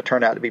Auburn is going to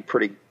turn out to be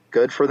pretty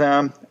good for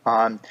them.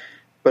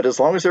 But as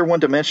long as they're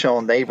one-dimensional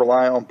and they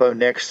rely on Bo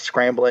Nix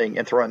scrambling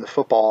and throwing the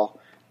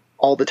football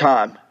all the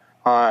time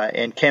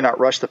and cannot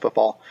rush the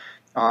football,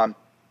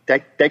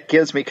 that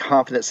gives me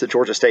confidence that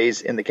Georgia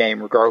stays in the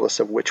game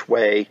regardless of which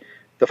way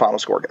the final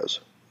score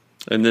goes.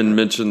 And then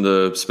mention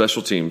the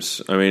special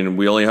teams. I mean,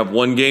 we only have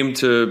one game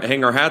to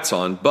hang our hats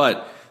on,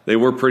 but they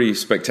were pretty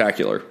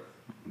spectacular.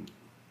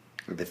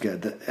 They've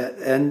got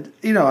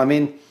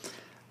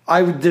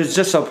there's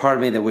just a part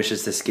of me that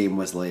wishes this game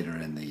was later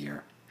in the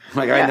year.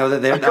 Like I know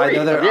that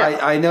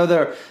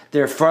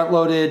they're front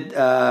loaded,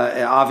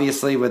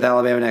 obviously with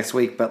Alabama next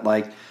week, but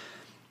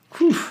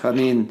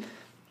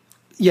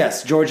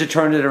yes, Georgia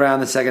turned it around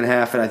the second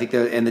half, and I think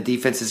the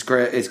defense is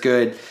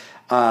good.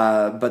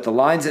 But the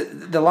line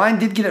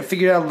did get it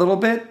figured out a little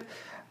bit.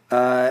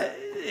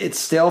 It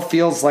still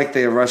feels like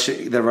the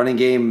running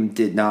game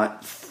did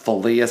not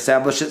fully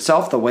establish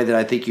itself the way that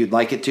I think you'd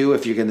like it to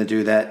if you're going to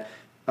do that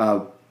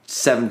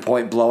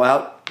 7-point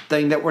blowout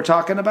thing that we're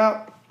talking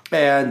about.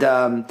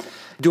 And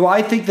do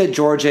I think that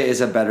Georgia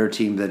is a better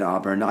team than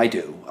Auburn? I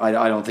do. I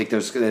don't think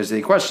there's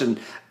any question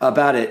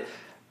about it.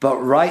 But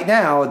right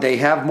now, they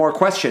have more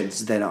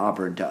questions than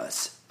Auburn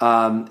does.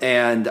 By the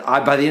end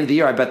of the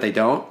year, I bet they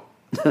don't.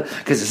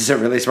 Because this is a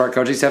really smart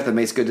coaching staff that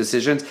makes good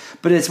decisions.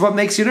 But it's what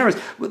makes you nervous.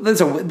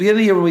 Listen, at the beginning of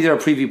the year when we did our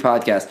preview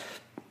podcast,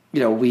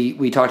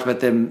 we talked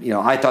about them.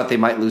 I thought they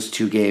might lose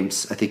 2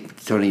 games. I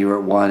think, Tony, you were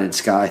at 1, and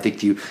Scott, I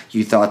think you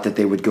thought that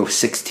they would go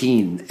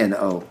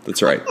 16-0.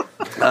 That's right.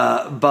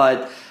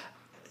 But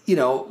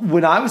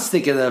when I was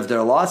thinking of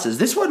their losses,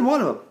 this wasn't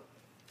one of them.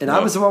 And no. I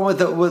was the one with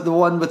the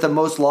one with the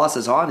most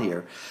losses on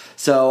here.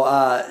 So,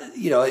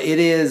 it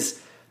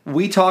is –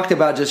 we talked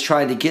about just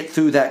trying to get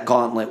through that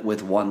gauntlet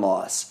with 1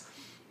 loss.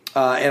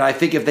 And I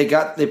think if they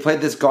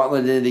played this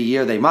gauntlet in the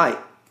year, they might.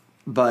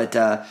 But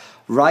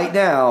right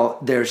now,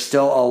 there's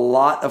still a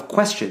lot of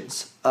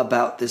questions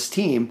about this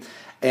team,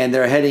 and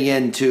they're heading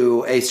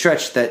into a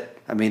stretch that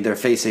they're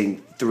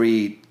facing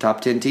 3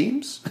 top 10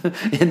 teams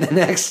in the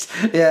next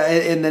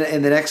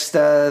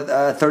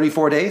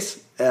 34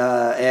 days,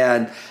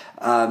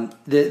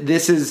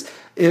 this is.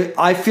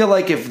 I feel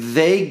like if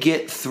they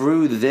get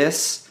through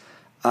this.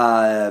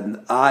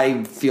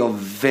 I feel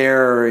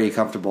very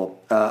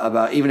comfortable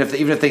about even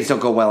if things don't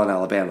go well in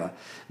Alabama.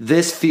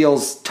 This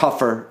feels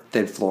tougher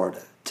than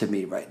Florida to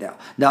me right now.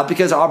 Not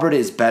because Auburn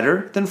is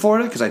better than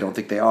Florida, because I don't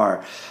think they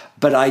are,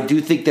 but I do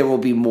think there will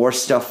be more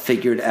stuff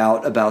figured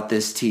out about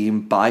this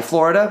team by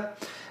Florida.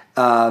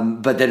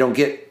 But they don't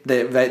get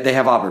they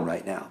have Auburn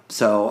right now,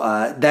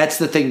 so that's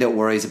the thing that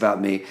worries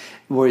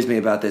me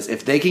about this.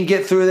 If they can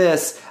get through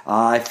this,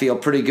 I feel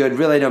pretty good.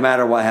 Really, no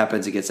matter what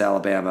happens against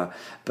Alabama.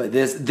 But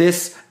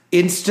this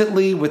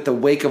instantly, with the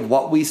wake of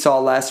what we saw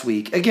last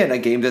week, again a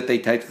game that they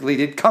technically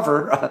did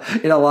cover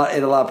in a lot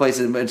of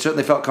places, and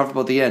certainly felt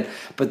comfortable at the end.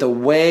 But the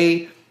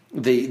way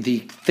the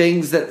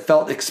things that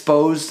felt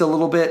exposed a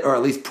little bit, or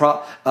at least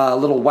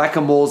little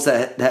whack-a-moles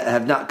that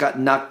have not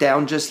gotten knocked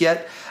down just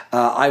yet.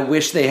 I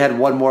wish they had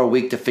 1 more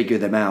week to figure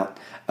them out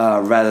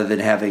rather than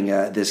having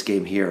this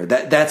game here.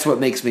 That's what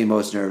makes me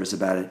most nervous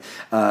about it,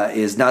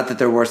 is not that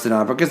they're worse than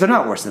Auburn, because they're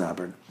not worse than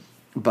Auburn,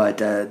 but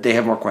they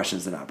have more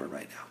questions than Auburn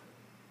right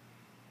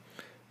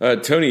now.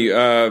 Tony,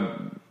 a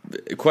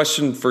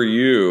question for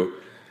you.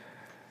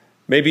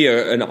 Maybe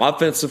an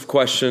offensive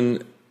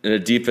question and a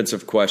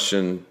defensive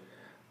question.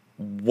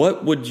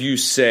 What would you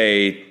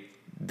say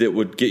that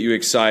would get you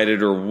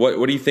excited, or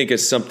what do you think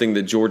is something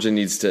that Georgia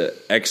needs to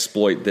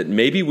exploit that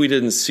maybe we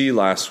didn't see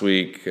last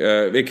week?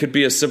 It could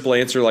be a simple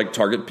answer like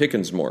target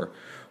Pickens more,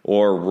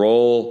 or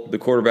roll the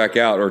quarterback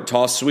out, or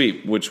toss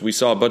sweep, which we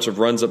saw a bunch of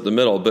runs up the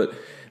middle. But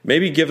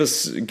maybe give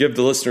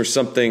the listeners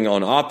something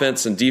on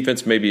offense and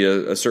defense, maybe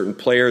a certain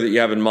player that you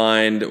have in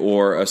mind,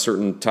 or a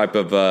certain type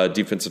of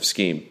defensive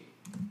scheme.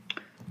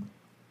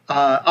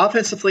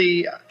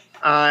 Offensively,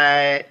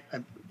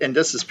 and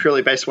this is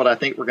purely based on what I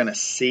think we're going to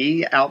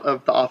see out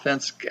of the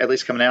offense, at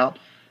least coming out.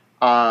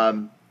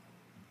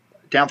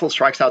 Downfield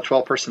strikes out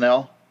 12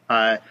 personnel.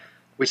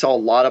 We saw a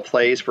lot of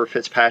plays where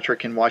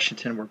Fitzpatrick and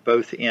Washington were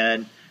both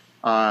in.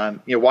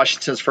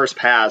 Washington's first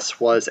pass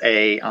was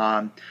it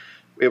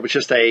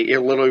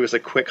literally was a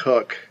quick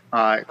hook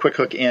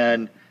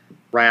in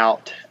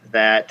route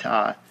that,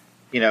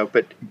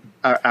 but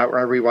I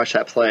rewatched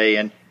that play,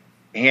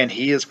 and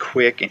he is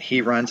quick and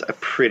he runs a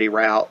pretty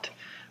route.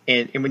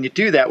 And when you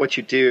do that, what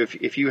you do,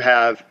 if you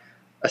have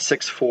a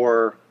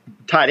 6'4"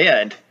 tight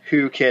end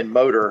who can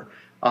motor,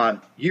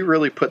 you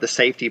really put the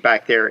safety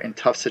back there in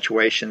tough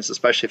situations,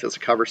 especially if it's a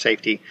cover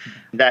safety.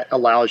 That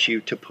allows you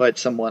to put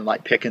someone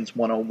like Pickens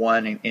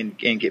one-on-one and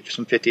get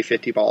some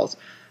 50-50 balls.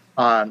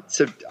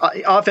 So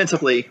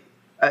offensively,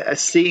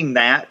 seeing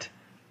that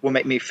will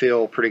make me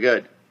feel pretty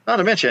good. Not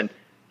to mention,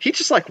 he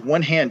just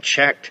one-hand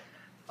checked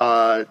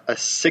a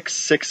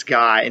 6'6"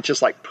 guy and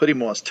just put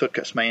him on his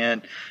tuchus,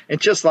 man. And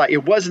just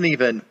it wasn't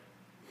even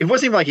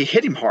like he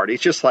hit him hard.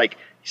 He's just he's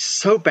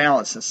so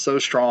balanced and so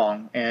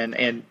strong.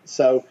 And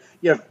so,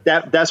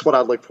 that's what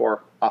I look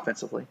for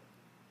offensively.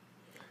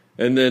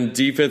 And then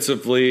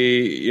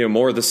defensively,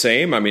 more of the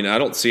same. I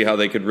don't see how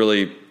they could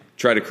really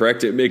try to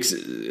correct it,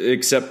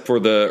 except for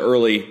the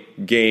early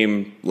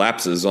game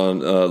lapses on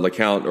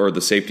LeCount or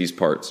the safeties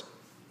parts.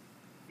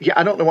 Yeah,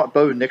 I don't know what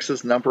Bo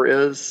Nix's number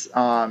is.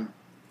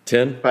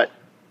 10? But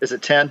is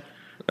it 10?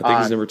 I think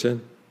he's number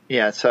 10.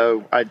 Yeah,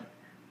 so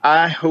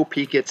I hope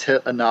he gets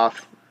hit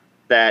enough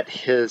that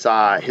his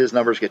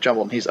numbers get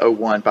jumbled and he's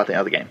 0-1 by the end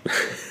of the game.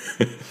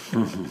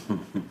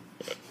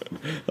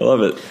 I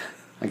love it.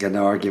 I got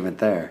no argument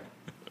there.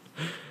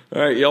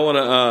 All right, y'all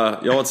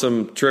want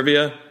some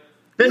trivia?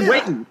 Been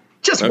waiting.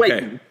 Just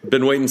waiting.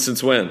 Been waiting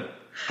since when?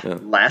 Yeah.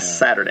 Last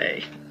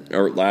Saturday.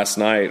 Or last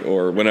night,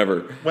 or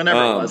whenever.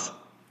 Whenever it was.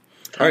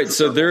 All right,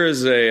 so there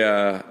is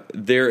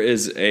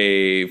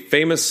a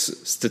famous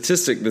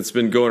statistic that's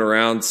been going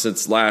around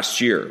since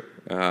last year.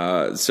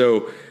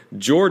 So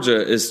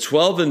Georgia is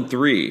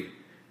 12-3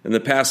 in the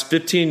past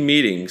 15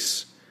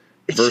 meetings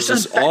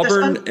versus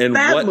Auburn and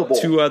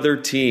what 2 other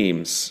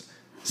teams?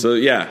 So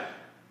yeah,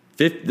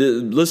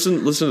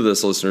 listen to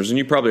this, listeners, and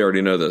you probably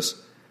already know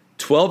this.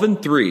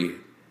 12-3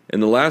 in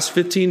the last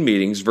 15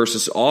 meetings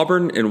versus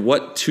Auburn and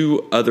what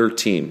 2 other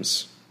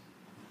teams?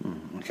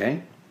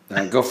 Okay.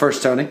 Go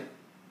first, Tony.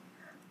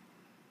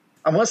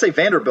 I want to say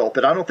Vanderbilt,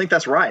 but I don't think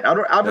that's right.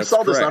 I just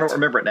saw this and I don't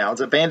remember it now.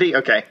 Is it Vandy?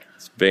 Okay.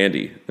 It's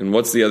Vandy. And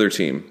what's the other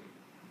team?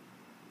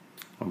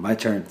 Well, my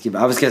turn.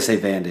 I was going to say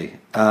Vandy.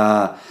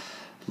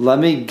 Let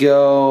me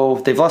go.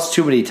 They've lost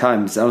too many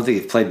times. I don't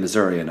think they've played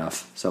Missouri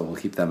enough, so we'll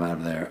keep them out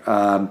of there.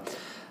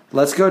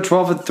 Let's go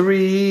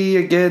 12-3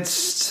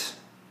 against.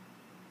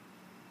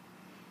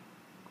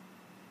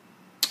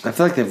 I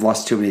feel like they've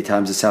lost too many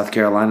times to South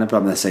Carolina, but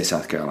I'm going to say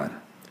South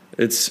Carolina.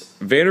 It's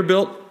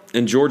Vanderbilt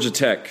and Georgia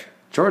Tech.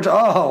 Georgia.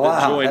 Oh,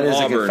 wow. That is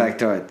Auburn, a good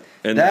factoid.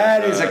 And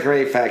that is a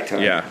great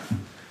factoid. Yeah.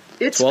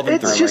 It's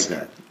just, like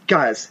that.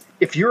 Guys,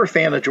 if you're a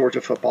fan of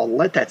Georgia football,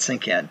 let that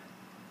sink in.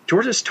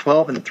 Georgia's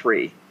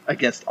 12-3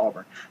 against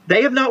Auburn.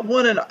 They have not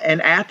won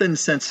in Athens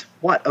since,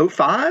 what,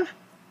 2005?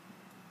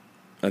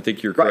 I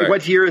think you're correct. Right.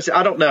 What year is it?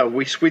 I don't know.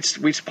 We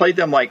played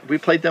them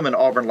in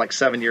Auburn like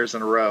 7 years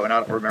in a row, and I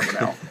don't remember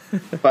now.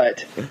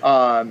 But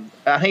I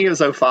think it was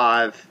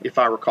 2005, if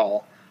I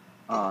recall.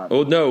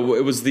 No,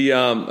 it was the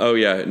no,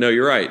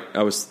 you're right.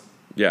 I was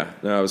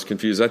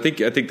confused. I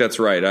think that's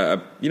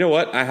right. You know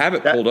what? I have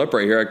it pulled up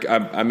right here.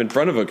 I'm in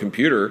front of a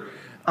computer.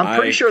 I'm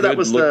pretty sure that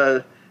was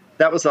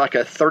like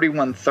a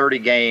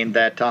 31-30 game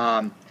that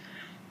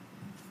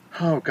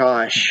oh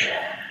gosh.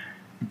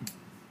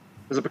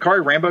 Was it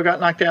Bakari Rambo got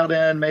knocked out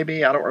in?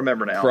 Maybe I don't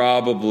remember now.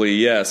 Probably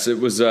yes. It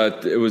was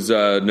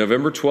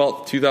November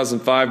 12th,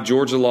 2005.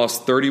 Georgia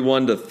lost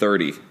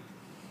 31-30.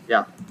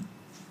 Yeah.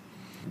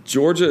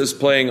 Georgia is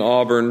playing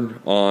Auburn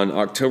on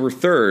October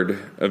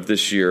 3rd of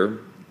this year.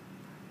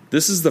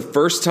 This is the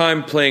first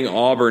time playing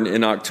Auburn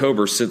in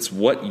October since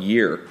what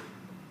year?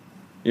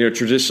 You know,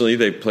 traditionally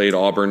they've played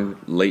Auburn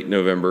late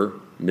November,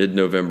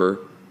 mid-November.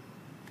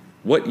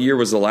 What year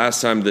was the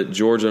last time that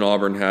Georgia and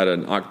Auburn had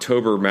an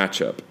October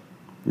matchup?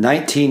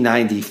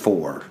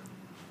 1994.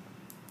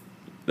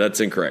 That's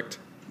incorrect.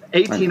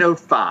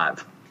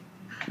 1805.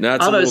 No, I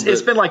don't know.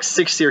 It's been like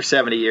 60 or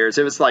 70 years.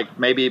 It was like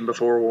maybe even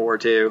before World War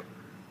II.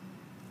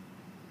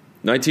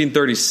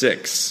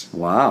 1936.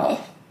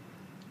 Wow.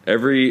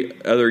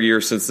 Every other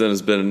year since then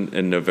has been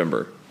in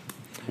November.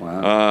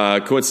 Wow.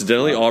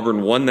 Coincidentally,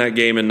 Auburn won that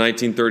game in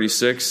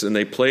 1936, and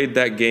they played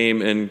that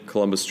game in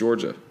Columbus,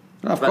 Georgia.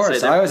 Of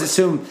course. I always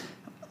assume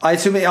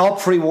all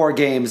pre-war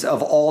games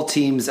of all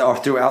teams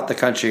throughout the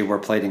country were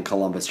played in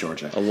Columbus,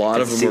 Georgia. A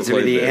lot of them were played there. Seems to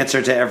be the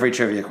answer to every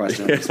trivia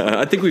question. Yeah,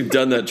 I think we've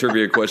done that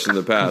trivia question in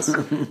the past.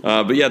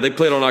 But yeah, they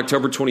played on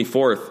October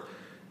 24th,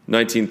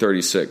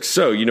 1936.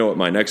 So you know what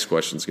my next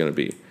question is going to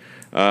be.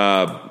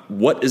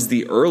 What is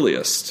the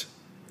earliest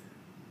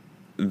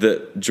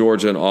that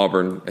Georgia and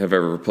Auburn have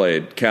ever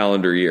played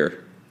calendar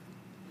year?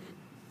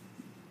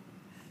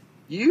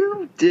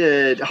 You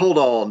did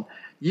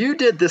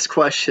this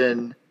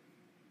question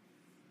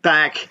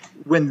back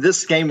when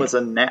this game was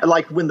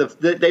like when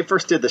they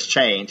first did this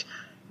change,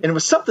 and it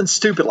was something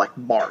stupid like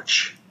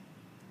March.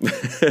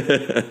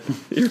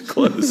 You're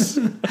close.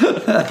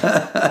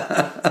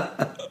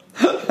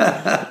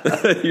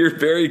 You're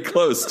very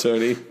close,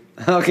 Tony.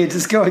 Okay,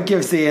 just go and give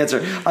us the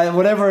answer.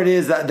 Whatever it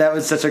is, that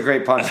was such a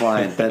great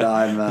punchline that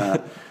I'm.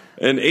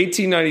 In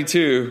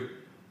 1892,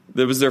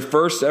 that was their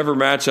first ever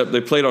matchup.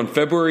 They played on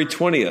February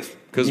 20th,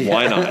 because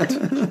why not?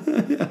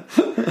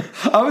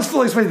 I was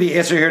fully expecting the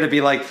answer here to be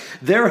like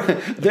there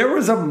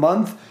was a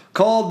month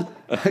called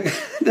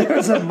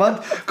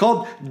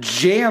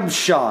Jam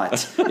Shot.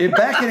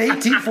 Back in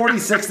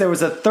 1846, there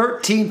was a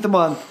 13th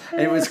month,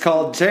 and it was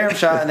called Jam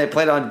Shot, and they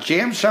played on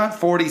Jam Shot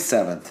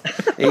 47th,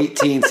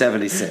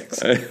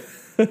 1876.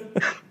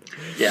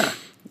 Yeah.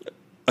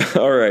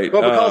 All right.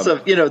 Well, because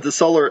of the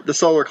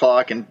solar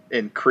clock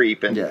and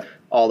creep and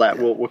all that,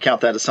 we'll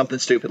count that as something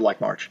stupid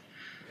like March.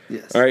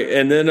 Yes. All right,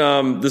 and then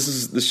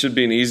this should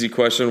be an easy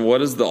question.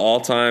 What is the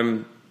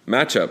all-time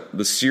matchup,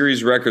 the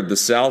series record, the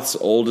South's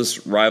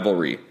oldest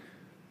rivalry?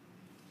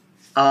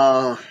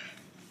 I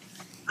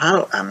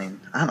don't know.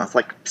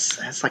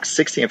 It's like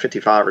 60 and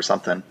 55 or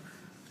something.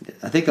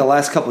 I think the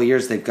last couple of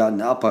years they've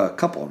gotten up a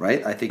couple,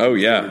 right? I think. Oh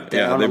yeah,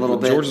 down a little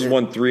bit. Georgia's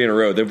won 3 in a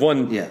row. They've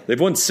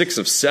won 6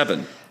 of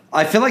 7.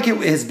 I feel like it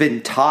has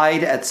been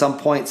tied at some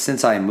point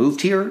since I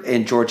moved here,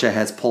 and Georgia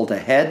has pulled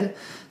ahead.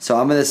 So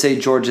I'm going to say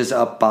Georgia's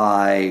up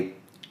by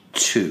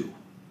 2.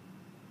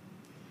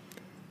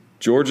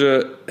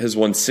 Georgia has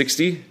won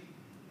 60.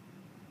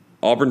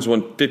 Auburn's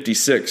won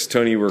 56.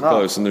 Tony, we're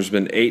close, and there's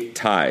been 8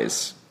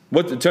 ties.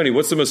 Tony,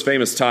 what's the most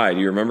famous tie? Do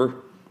you remember?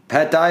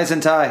 Pat Dyes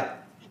and tie.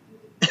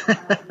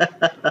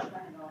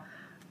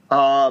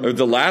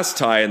 The last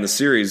tie in the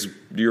series.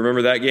 Do you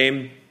remember that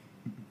game?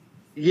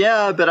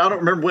 Yeah, but I don't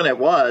remember when it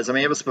was. I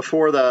mean, it was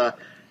before was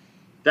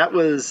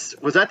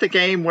that the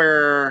game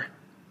where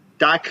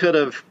Dye could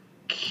have.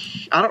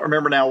 I don't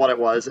remember now what it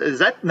was.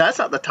 That's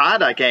not the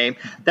tie-dye game.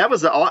 That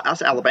was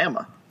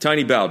Alabama.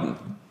 Tiny Bowden.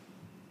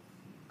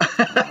 Think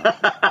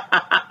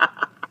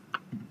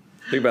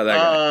about that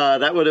guy.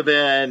 That would have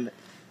been.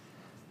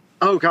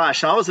 Oh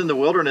gosh, I was in the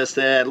wilderness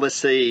then. Let's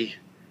see.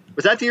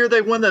 Was that the year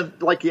they won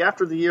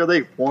after the year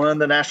they won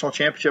the national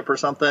championship or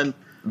something?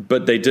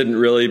 But they didn't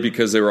really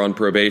because they were on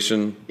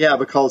probation. Yeah,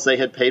 because they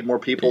had paid more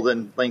people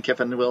than Lane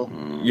Kiffin will.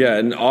 Yeah,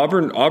 and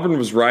Auburn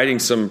was riding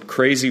some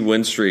crazy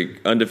win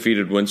streak,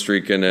 undefeated win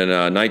streak, and in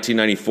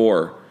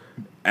 1994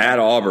 at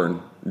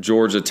Auburn,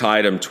 Georgia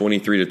tied them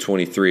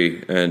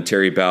 23-23, and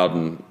Terry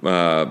Bowden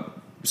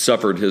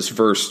suffered his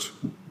first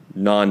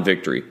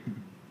non-victory.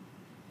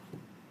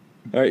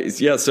 All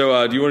right, yeah.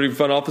 So, do you want to do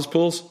fun office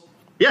pools?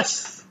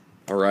 Yes.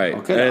 All right.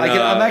 Okay. And,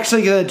 I'm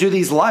actually going to do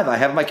these live. I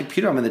have my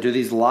computer. I'm going to do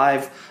these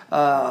live.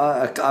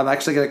 I'm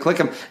actually going to click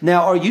them.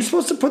 Now, are you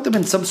supposed to put them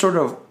in some sort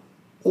of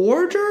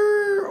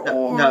order?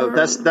 Or? No,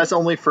 that's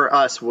only for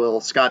us,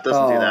 Will. Scott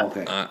doesn't do that.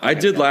 Okay. I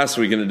did last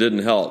week, and it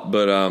didn't help.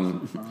 But,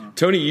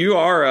 Tony, you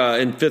are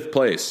in fifth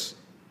place.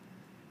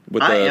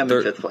 I am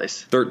in fifth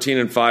place.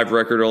 13-5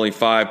 record, only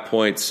 5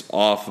 points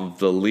off of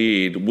the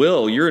lead.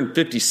 Will, you're in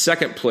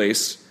 52nd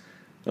place,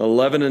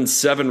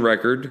 11-7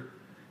 record.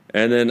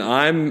 And then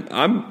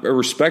I'm a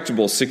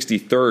respectable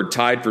 63rd,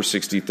 tied for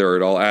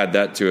 63rd. I'll add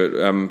that to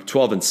it. I'm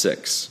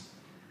 12-6.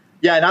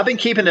 Yeah, and I've been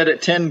keeping it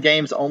at 10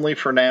 games only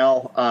for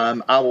now.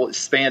 I will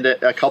expand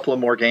it a couple of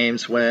more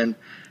games when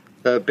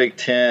the Big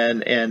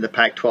Ten and the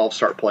Pac-12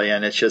 start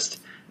playing. It's just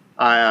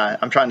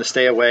I'm trying to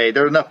stay away.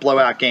 There are enough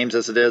blowout games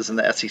as it is in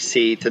the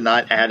SEC to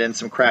not add in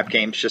some crap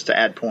games just to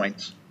add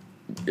points.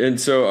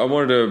 And so I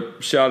wanted to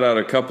shout out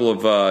a couple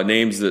of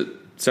names that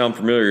sound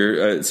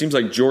familiar. It seems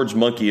like George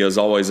Monkey is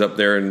always up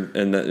there,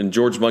 and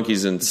George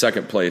Monkey's in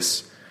second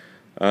place.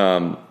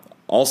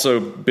 Also,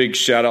 big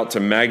shout out to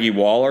Maggie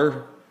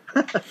Waller,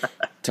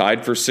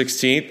 tied for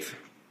 16th.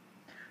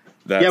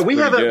 That's we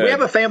have good. we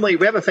have a family.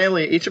 We have a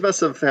family. Each of us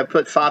have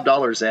put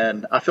 $5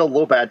 in. I feel a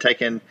little bad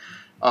taking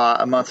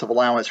a month of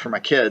allowance for my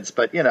kids,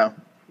 but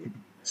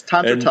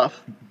times are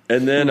tough.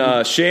 And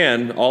then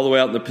Shan, all the way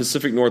out in the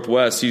Pacific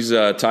Northwest, he's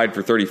tied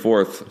for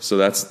 34th. So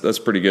that's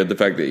pretty good. The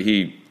fact that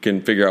he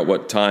can figure out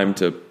what time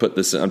to put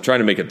this in. I'm trying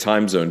to make a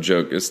time zone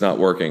joke. It's not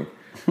working.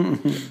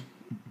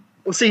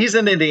 Well, see, he's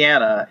in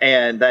Indiana,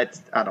 and I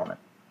don't know.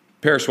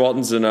 Parrish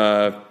Walton's in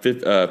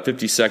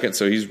 52nd,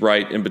 so he's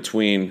right in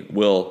between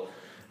Will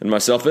and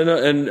myself.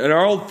 And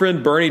our old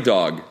friend Bernie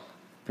Dog,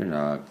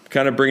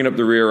 kind of bringing up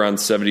the rear around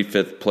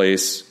 75th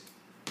place.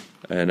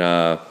 And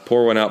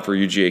pour one out for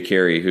UGA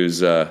Carey,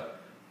 who's a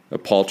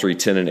paltry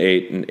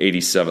 10-8 and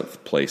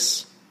 87th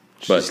place.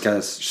 But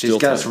she's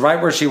got us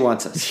right where she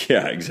wants us.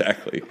 Yeah,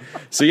 exactly.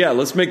 So,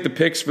 let's make the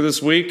picks for this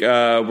week.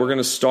 We're going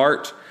to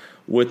start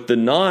with the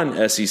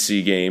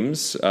non-SEC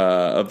games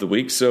of the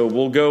week. So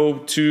we'll go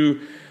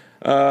to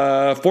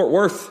Fort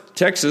Worth,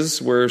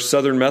 Texas, where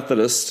Southern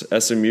Methodist,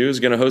 SMU, is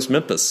going to host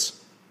Memphis.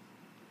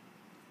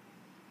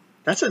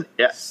 When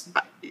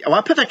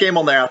I put that game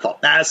on there, I thought,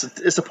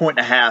 it's a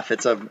 1.5.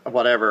 It's a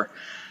whatever.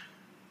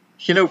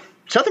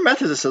 Southern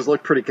Methodist has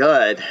looked pretty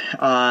good.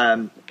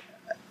 Although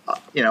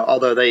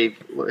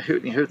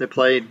who they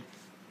played,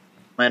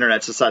 my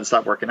internet's decided to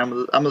stop working.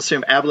 I'm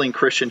assuming Abilene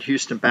Christian,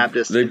 Houston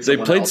Baptist. They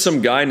played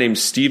some guy named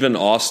Stephen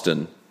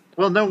Austin.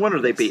 Well, no wonder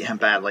they beat him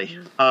badly.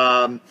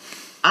 I'm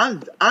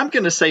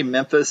going to say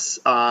Memphis,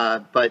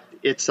 but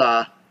it's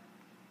that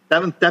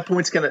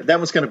one's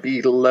going to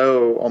be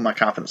low on my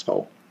confidence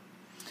poll.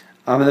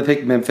 I'm going to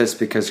pick Memphis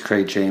because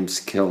Craig James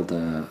killed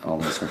all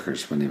those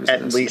hookers when he was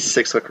at least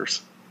 6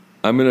 hookers.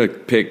 I'm going to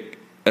pick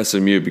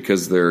SMU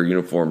because their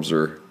uniforms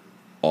are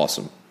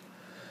awesome.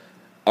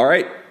 All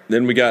right,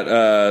 then we got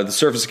the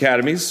service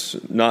academies,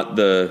 not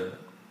the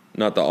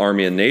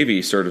Army and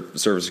Navy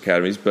service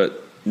academies,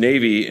 but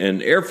Navy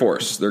and Air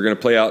Force. They're going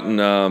to play out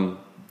in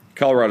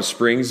Colorado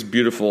Springs,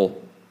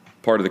 beautiful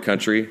part of the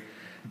country,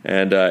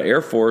 and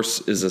Air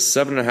Force is a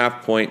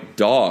 7.5-point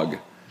dog.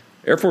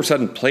 Air Force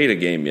hadn't played a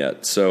game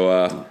yet,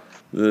 so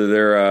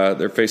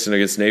they're facing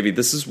against Navy.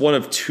 This is one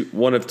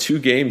of two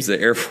games that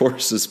Air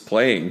Force is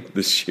playing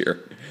this year.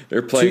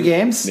 They're playing 2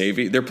 games?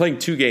 Navy. They're playing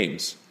 2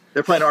 games.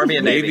 They're playing Army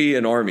and Navy. Navy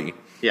and Army.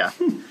 Yeah.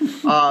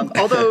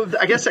 Although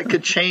I guess that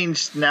could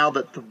change now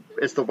that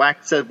as the WAC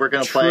said we're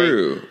going to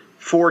play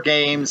 4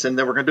 games and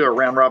then we're going to do a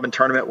round robin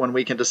tournament 1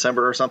 week in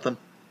December or something.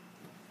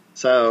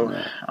 So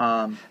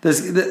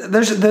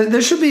there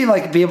should be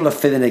be able to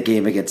fit in a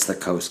game against the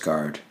Coast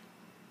Guard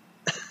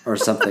or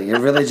something. It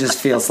really just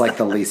feels like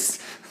the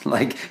least.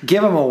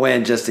 Give them a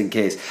win just in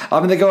case.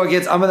 I'm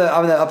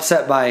gonna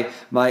upset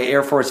my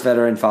Air Force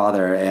veteran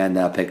father and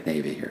pick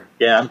Navy here.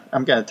 Yeah,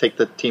 I'm gonna take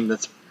the team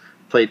that's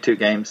played 2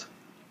 games.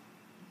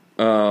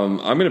 I'm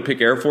gonna pick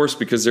Air Force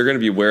because they're gonna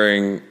be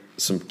wearing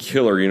some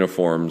killer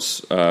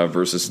uniforms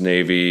versus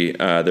Navy.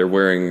 They're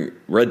wearing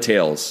Red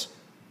Tails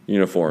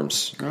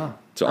uniforms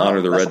to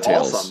honor the Red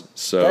Tails. Awesome.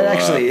 So that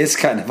actually is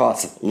kind of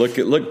awesome. Look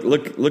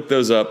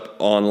those up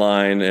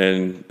online,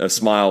 and a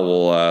smile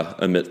will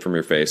emit from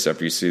your face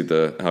after you see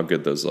how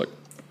good those look.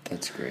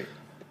 That's great.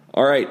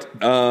 All right,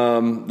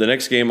 the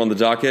next game on the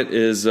docket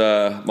is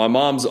my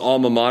mom's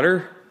alma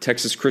mater,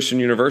 Texas Christian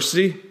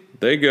University.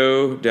 They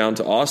go down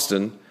to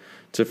Austin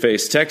to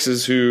face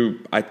Texas, who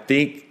I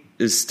think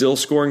is still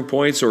scoring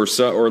points or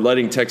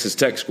letting Texas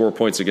Tech score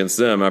points against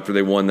them after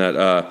they won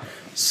that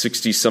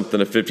 60-something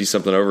to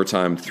 50-something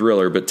overtime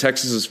thriller. But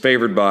Texas is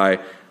favored by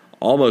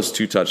almost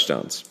 2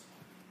 touchdowns.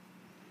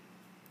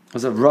 It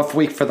was a rough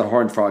week for the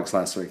Horned Frogs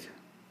last week.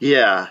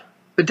 Yeah.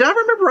 But did I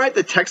remember right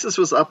that Texas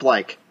was up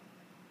like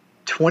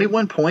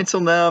 21 points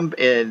on them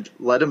and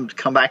let them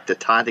come back to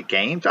tie the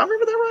game? Do I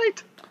remember that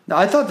right? No,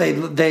 I thought they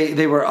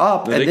were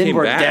up and then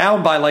were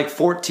down by like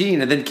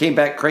 14 and then came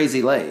back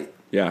crazy late.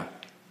 Yeah.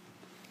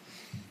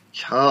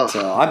 Oh.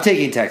 So I'm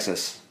taking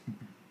Texas.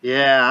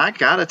 Yeah, I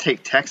got to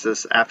take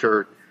Texas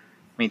after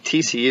 – I mean,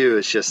 TCU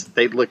is just –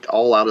 they looked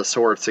all out of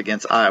sorts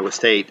against Iowa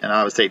State, an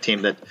Iowa State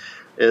team that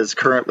is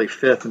currently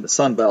 5th in the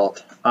Sun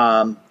Belt.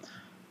 Yeah,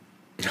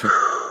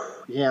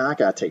 I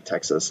got to take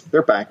Texas.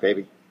 They're back,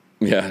 baby.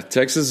 Yeah,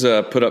 Texas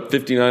put up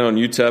 59 on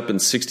UTEP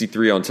and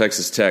 63 on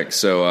Texas Tech,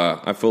 so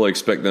I fully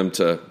expect them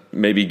to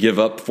maybe give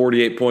up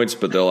 48 points,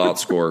 but they'll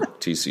outscore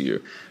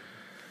TCU.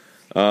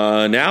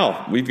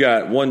 Now, we've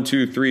got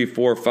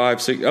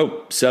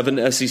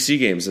 7 SEC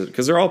games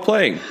because they're all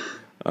playing.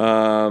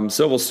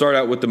 So we'll start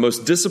out with the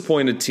most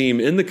disappointed team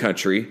in the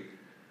country.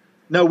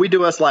 No, we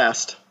do us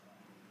last.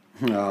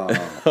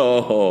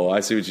 Oh, I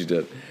see what you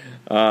did.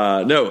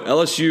 No,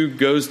 LSU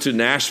goes to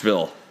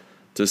Nashville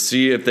to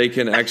see if they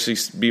can actually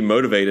be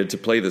motivated to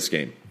play this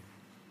game.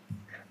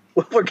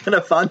 Well, we're going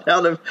to find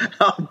out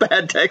how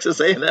bad Texas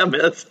A&M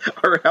is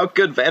or how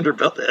good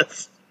Vanderbilt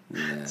is.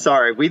 Yeah.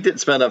 Sorry, we didn't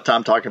spend enough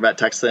time talking about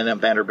Texas A&M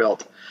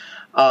Vanderbilt.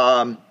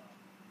 I'd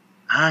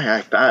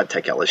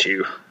take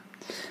LSU.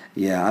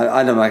 Yeah,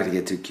 I'm not going to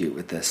get too cute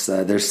with this.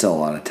 There's still a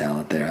lot of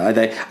talent there.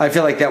 I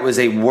feel like that was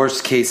a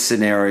worst case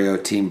scenario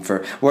team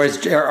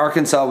whereas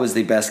Arkansas was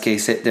the best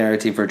case scenario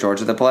team for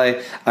Georgia to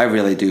play. I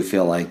really do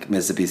feel like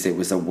Mississippi State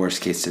was the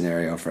worst case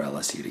scenario for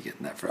LSU to get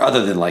in that,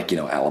 other than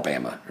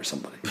Alabama or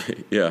somebody.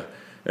 Yeah,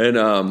 and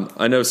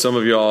I know some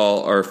of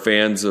y'all are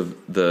fans of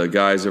the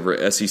guys over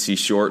at SEC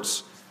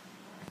Shorts.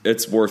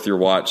 It's worth your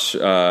watch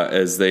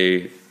as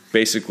they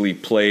basically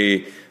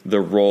play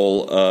the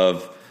role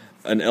of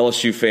an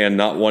LSU fan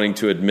not wanting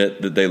to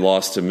admit that they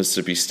lost to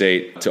Mississippi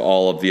State to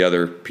all of the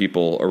other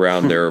people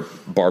around their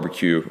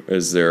barbecue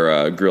as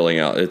they're grilling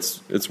out.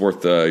 It's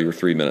worth your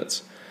 3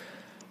 minutes.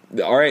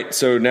 All right,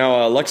 so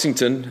now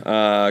Lexington,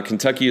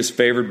 Kentucky is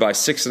favored by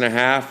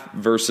 6.5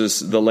 versus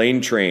the Lane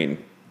Train.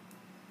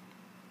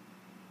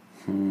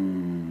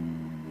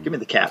 Give me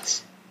the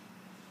Cats.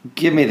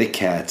 Give me the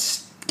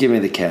Cats. Give me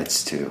the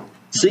Cats too.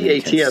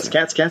 CATS,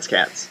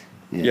 Cats.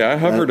 Yeah, I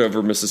hovered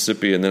over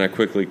Mississippi, and then I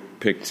quickly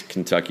picked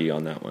Kentucky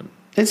on that one.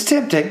 It's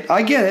tempting.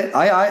 I get it.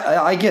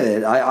 I get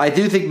it. I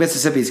do think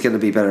Mississippi's going to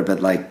be better, but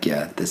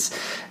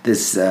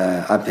this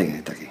I'm picking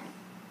Kentucky.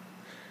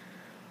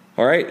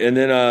 All right, and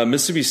then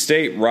Mississippi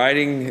State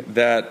riding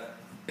that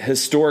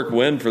historic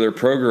win for their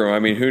program. I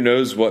mean, who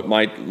knows what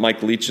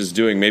Mike Leach is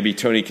doing? Maybe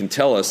Tony can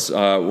tell us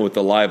with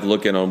a live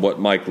look in on what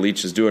Mike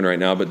Leach is doing right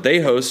now. But they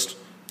host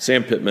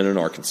Sam Pittman in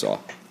Arkansas.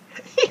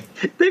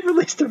 They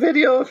released a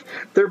video of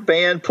their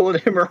band pulling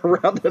him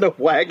around in a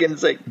wagon,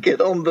 saying, "Get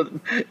on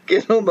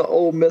the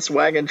old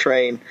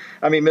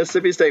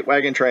Mississippi State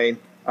wagon train."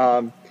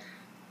 I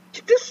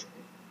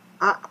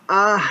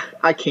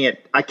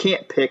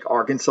can't pick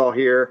Arkansas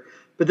here,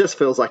 but this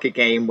feels like a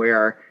game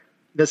where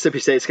Mississippi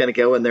State's going to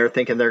go in there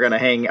thinking they're going to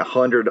hang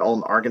 100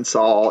 on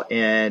Arkansas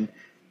and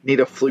need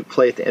a fluke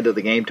play at the end of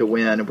the game to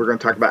win. And we're going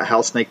to talk about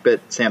how snake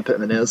bit Sam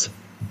Pittman is.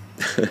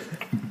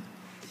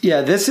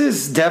 Yeah, this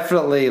is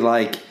definitely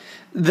like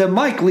the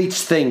Mike Leach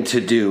thing to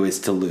do is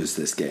to lose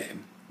this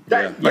game.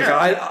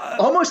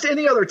 Almost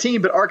any other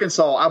team but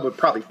Arkansas, I would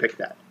probably pick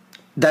that.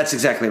 That's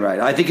exactly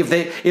right. I think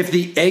if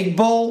the Egg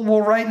Bowl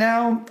were right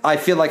now, I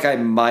feel like I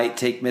might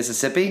take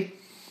Mississippi.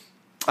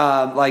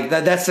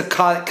 That's the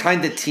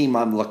kind of team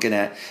I'm looking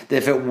at.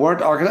 If it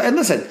weren't Arkansas, and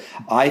listen,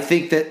 I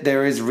think that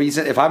there is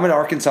reason. If I'm an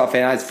Arkansas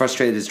fan, I was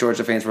frustrated as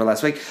Georgia fans were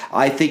last week.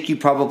 I think you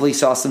probably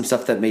saw some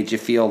stuff that made you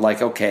feel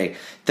like, okay,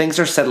 things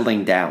are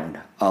settling down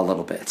a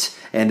little bit,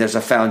 and there's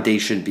a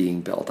foundation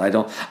being built. I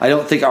don't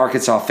think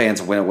Arkansas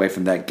fans went away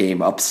from that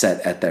game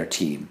upset at their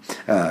team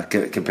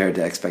compared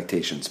to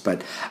expectations.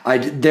 But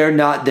they're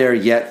not there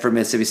yet for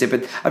Mississippi State.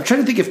 But I'm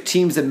trying to think of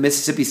teams that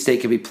Mississippi State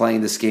could be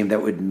playing this game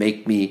that would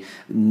make me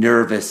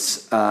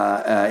nervous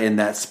in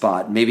that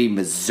spot. Maybe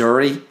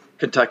Missouri,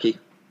 Kentucky,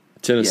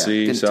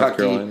 Tennessee, South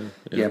Carolina.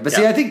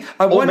 See, I think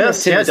I wonder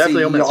if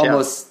Tennessee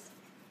almost.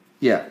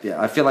 Yeah.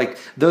 I feel like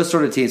those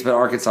sort of teams, but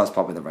Arkansas is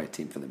probably the right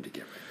team for them to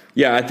get.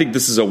 Yeah, I think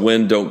this is a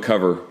win, don't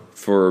cover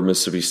for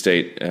Mississippi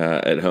State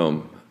at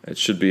home. It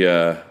should be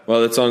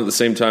it's on at the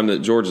same time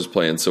that Georgia's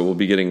playing, so we'll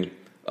be getting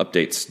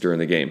updates during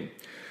the game.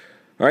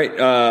 All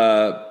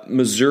right,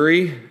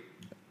 Missouri,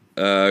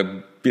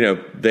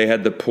 they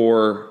had the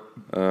poor,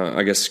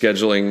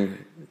 scheduling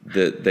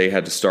that they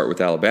had to start with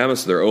Alabama,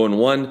 so they're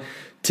 0-1.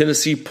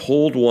 Tennessee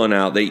pulled one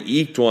out. They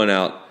eked one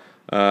out.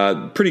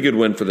 Pretty good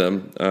win for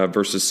them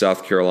versus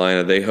South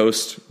Carolina. They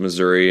host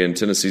Missouri, and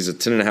Tennessee's a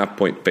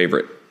 10.5-point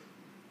favorite.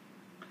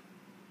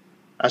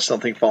 I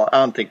don't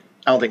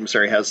think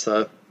Missouri has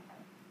the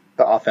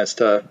offense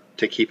to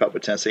keep up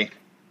with Tennessee.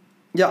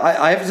 Yeah,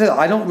 I have to say,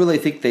 I don't really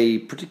think they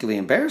particularly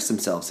embarrassed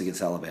themselves against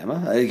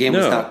Alabama. The game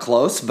was not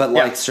close,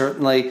 but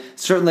certainly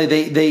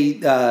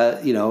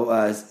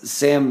they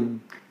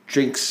Sam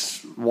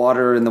drinks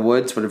water in the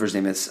woods, whatever his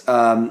name is.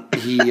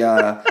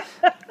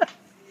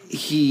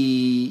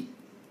 He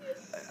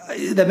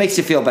that makes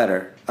you feel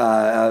better.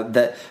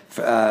 If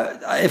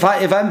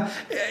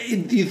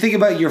you think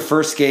about your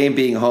first game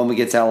being home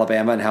against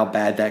Alabama and how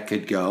bad that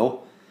could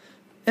go,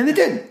 and it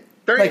didn't.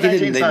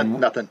 30-19,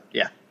 nothing.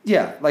 Yeah.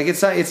 Yeah, like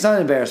it's not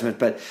an embarrassment,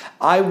 but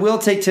I will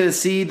take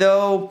Tennessee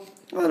though.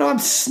 I don't know, I'm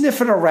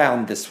sniffing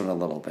around this one a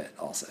little bit,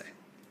 I'll say.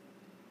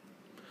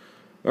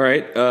 All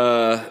right,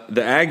 the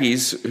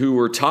Aggies, who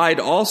were tied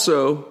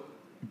also,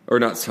 or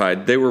not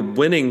tied, they were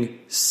winning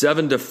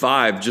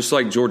 7-5, just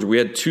like Georgia. We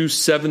had 2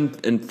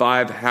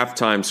 7-5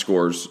 halftime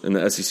scores in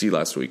the SEC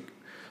last week.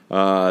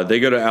 They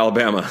go to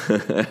Alabama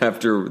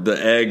after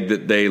the egg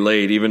that they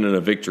laid, even in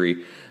a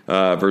victory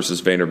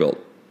versus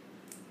Vanderbilt.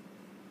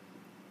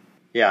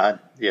 Yeah.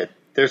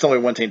 There's only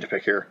one team to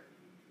pick here.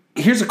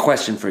 Here's a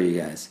question for you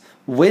guys.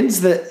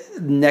 When's the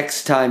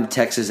next time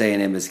Texas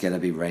A&M is going to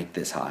be ranked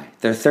this high?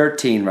 They're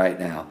 13 right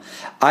now.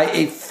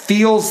 It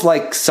feels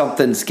like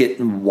something's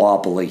getting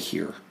wobbly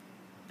here.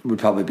 Would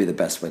probably be the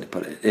best way to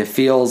put it. It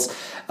feels.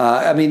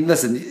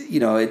 Listen.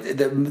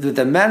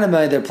 The amount of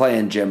money they're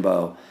playing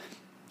Jimbo.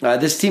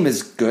 This team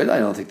is good. I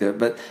don't think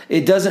but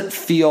it doesn't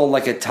feel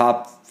like a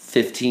top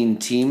 15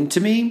 team to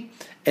me.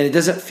 And it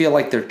doesn't feel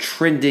like they're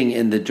trending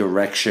in the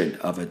direction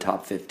of a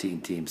top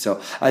 15 team.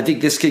 So I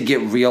think this could get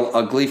real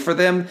ugly for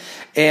them.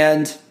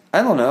 And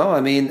I don't know.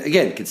 I mean,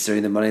 again,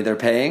 considering the money they're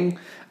paying,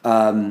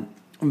 obviously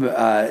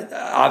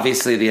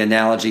the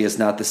analogy is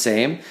not the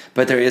same.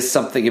 But there is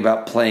something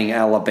about playing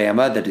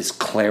Alabama that is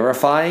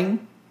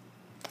clarifying.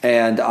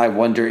 And I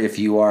wonder if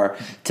you are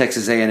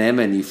Texas A&M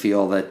and you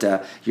feel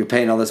that you're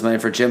paying all this money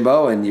for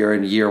Jimbo and you're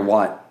in year,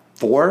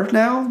 4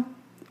 now?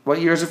 What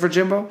year is it for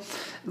Jimbo?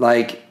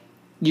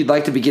 You'd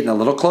like to be getting a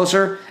little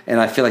closer, and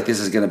I feel like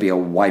this is going to be a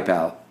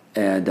wipeout.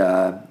 And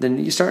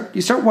then you start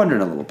wondering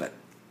a little bit.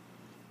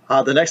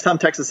 The next time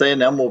Texas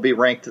A&M will be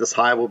ranked this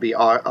high will be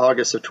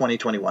August of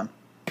 2021.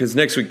 Because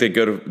next week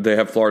they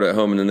have Florida at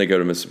home, and then they go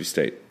to Mississippi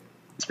State.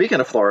 Speaking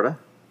of Florida.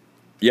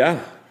 Yeah,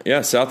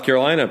 South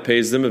Carolina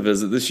pays them a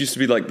visit. This used to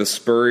be like the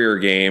Spurrier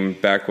game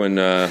back when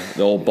the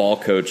old ball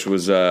coach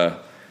was down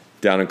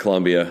in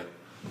Columbia.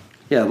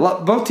 Yeah,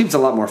 both teams a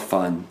lot more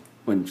fun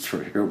when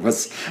Spurrier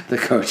was the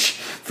coach,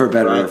 for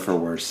better or for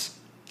worse.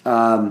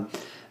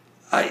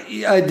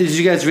 Did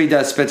you guys read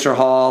Spencer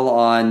Hall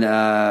on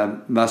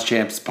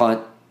Muschamp's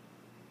punt?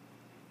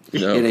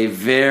 No. In a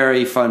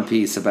very fun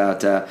piece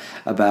about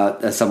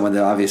someone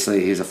that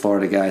obviously he's a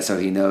Florida guy, so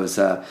he knows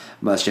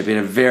Muschamp. In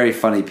a very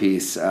funny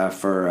piece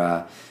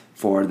for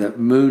the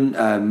Moon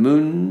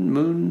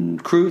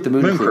Crew, the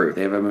Moon Crew.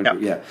 They have a Moon Crew.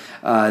 Yeah,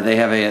 they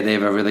have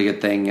a really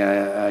good thing.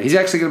 He's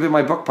actually going to be on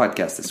my book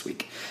podcast this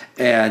week,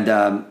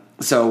 and.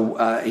 So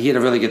he had a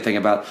really good thing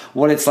about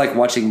what it's like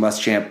watching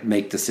Muschamp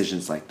make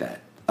decisions like that.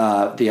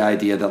 The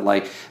idea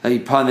that he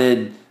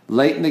punted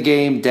late in the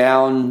game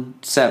down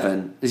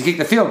 7. He kicked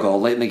the field goal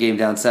late in the game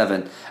down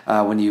 7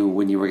 when you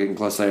were getting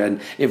closer.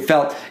 And it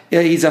felt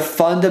he's a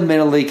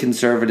fundamentally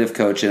conservative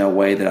coach in a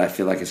way that I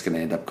feel like it's going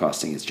to end up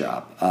costing his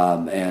job.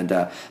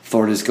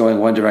 Florida's going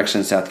one direction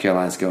and South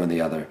Carolina's going the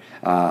other.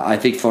 I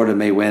think Florida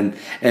may win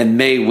and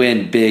may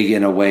win big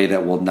in a way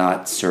that will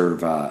not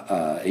serve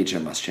A.J.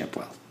 Muschamp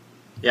well.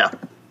 Yeah,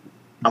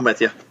 I'm with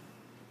you.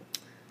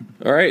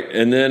 All right,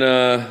 and then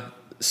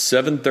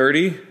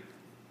 7:30.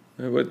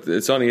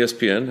 It's on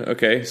ESPN.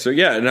 Okay, so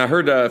yeah, and I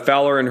heard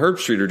Fowler and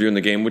Herbstreit are doing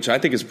the game, which I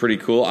think is pretty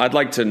cool. I'd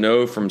like to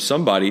know from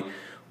somebody,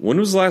 when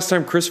was the last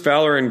time Chris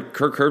Fowler and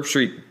Kirk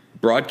Herbstreit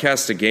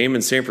broadcast a game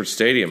in Sanford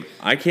Stadium?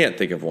 I can't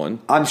think of one.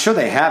 I'm sure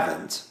they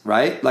haven't,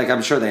 right?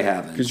 I'm sure they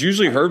haven't. Because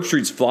usually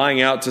Herbstreit's flying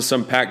out to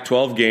some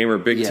Pac-12 game or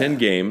Big Ten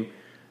game.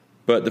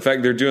 But the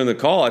fact they're doing the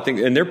call, I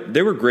think, and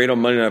they were great on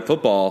Monday Night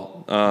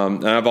Football,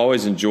 and I've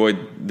always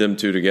enjoyed them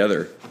two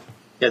together.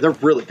 Yeah, they're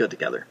really good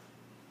together.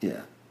 Yeah.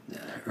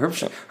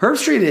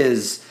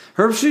 Herbstreit's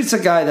a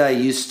guy that I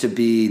used to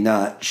be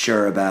not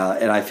sure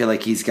about, and I feel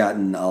like he's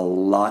gotten a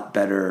lot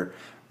better,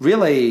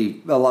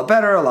 really a lot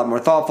better, a lot more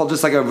thoughtful,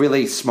 just like a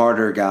really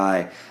smarter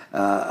guy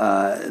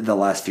the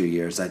last few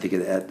years. I think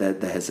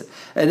that has,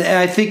 and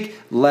I think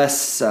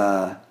less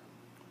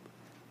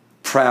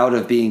proud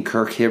of being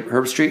Kirk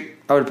Herbstreit.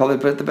 I would probably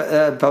put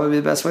probably be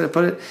the best way to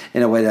put it,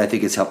 in a way that I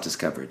think has helped his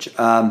coverage.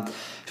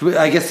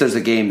 I guess there's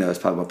a game, though, is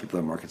probably what people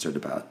are more concerned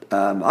about.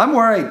 I'm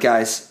worried,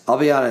 guys. I'll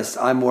be honest.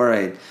 I'm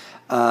worried.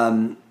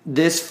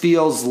 This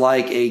feels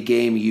like a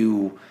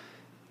game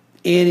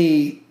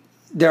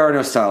there are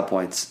no style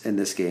points in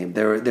this game.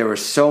 There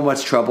was so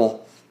much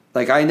trouble.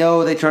 I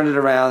know they turned it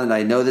around, and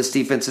I know this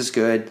defense is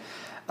good.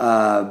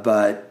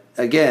 But,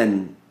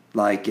 again,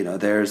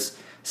 there's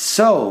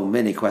so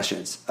many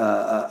questions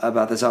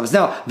about this offense.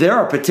 Now, there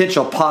are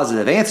potential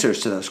positive answers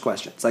to those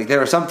questions. Like, there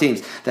are some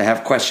teams that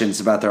have questions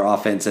about their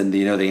offense, and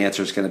the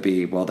answer is going to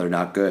be, well, they're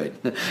not good,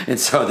 and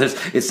so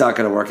it's not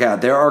going to work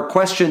out. There are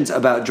questions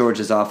about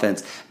Georgia's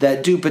offense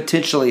that do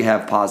potentially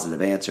have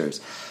positive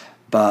answers,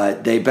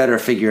 but they better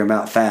figure them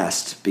out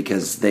fast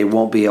because they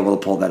won't be able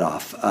to pull that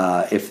off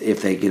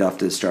if they get off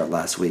to the start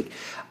last week.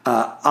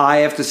 I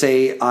have to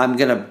say, I'm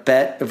going to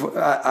bet.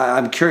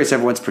 I'm curious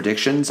everyone's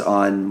predictions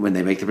on when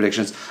they make the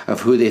predictions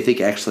of who they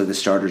think actually the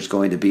starter is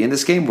going to be in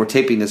this game. We're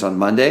taping this on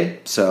Monday,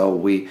 so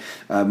we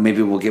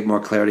maybe we'll get more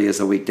clarity as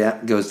the week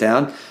goes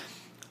down.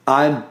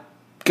 I'm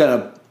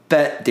going to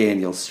bet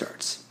Daniels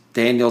starts.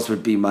 Daniels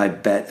would be my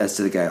bet as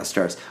to the guy who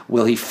starts.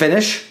 Will he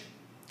finish?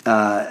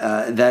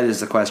 That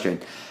is the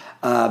question.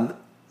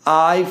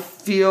 I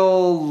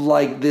feel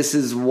like this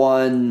is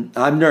one.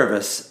 I'm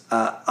nervous.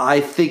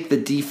 I think the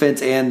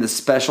defense and the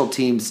special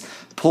teams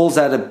pulls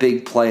out a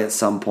big play at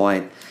some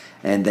point,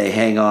 and they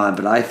hang on.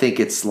 But I think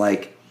it's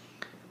like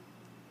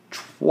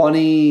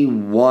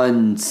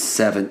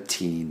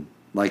 21-17.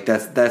 Like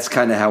that's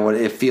kind of how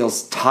it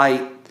feels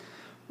tight,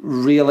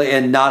 really,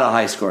 and not a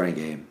high scoring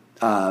game.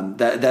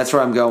 That's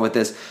where I'm going with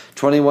this.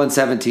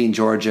 21-17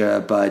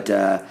 Georgia, but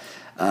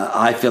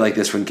I feel like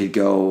this one could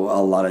go a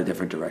lot of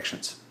different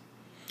directions.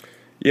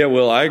 Yeah,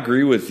 well, I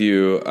agree with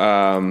you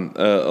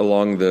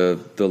along the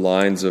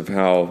lines of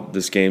how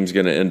this game's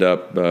going to end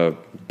up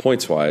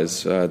points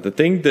wise. The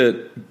thing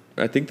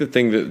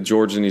that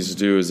Georgia needs to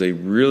do is they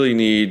really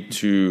need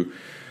to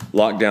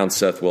lock down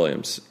Seth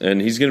Williams,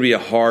 and he's going to be a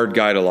hard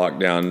guy to lock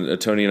down.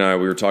 Tony and I,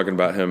 we were talking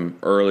about him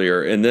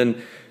earlier, and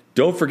then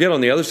don't forget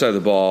on the other side of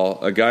the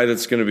ball, a guy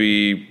that's going to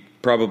be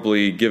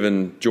probably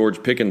giving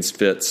George Pickens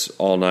fits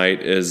all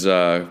night is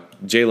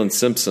Jalen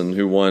Simpson,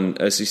 who won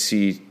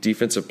SEC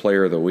Defensive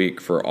Player of the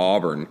Week for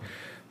Auburn,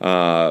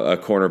 a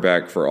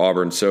cornerback for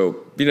Auburn.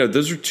 So,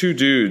 those are two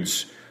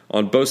dudes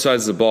on both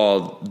sides of the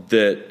ball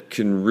that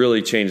can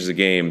really change the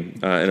game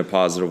in a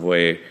positive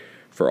way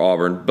for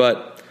Auburn.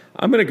 But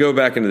I'm going to go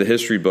back into the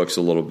history books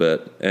a little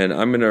bit, and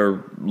I'm going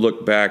to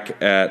look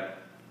back at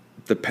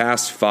the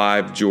past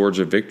 5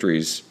 Georgia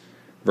victories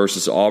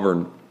versus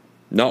Auburn.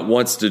 Not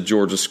once did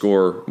Georgia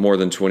score more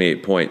than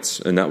 28 points,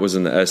 and that was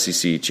in the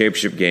SEC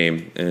championship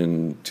game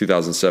in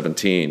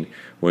 2017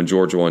 when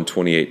Georgia won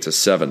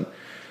 28-7.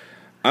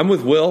 I'm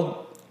with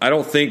Will. I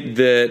don't think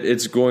that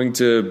it's going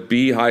to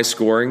be high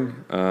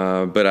scoring,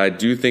 but I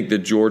do think that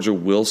Georgia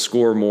will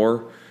score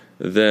more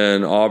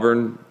than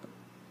Auburn.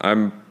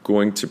 I'm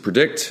going to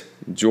predict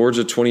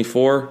Georgia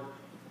 24,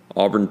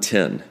 Auburn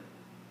 10.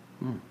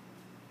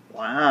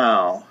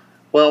 Wow.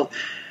 Well,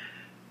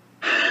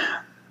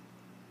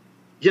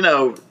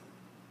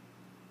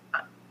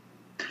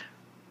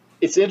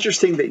 it's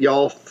interesting that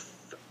y'all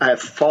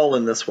have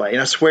fallen this way.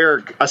 And I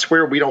swear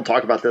we don't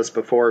talk about this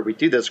before we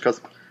do this because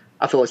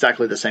I feel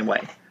exactly the same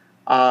way.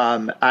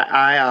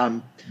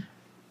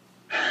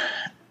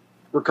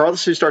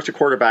 Regardless who starts a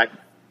quarterback,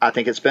 I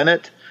think it's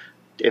Bennett.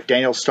 If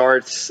Daniel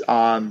starts,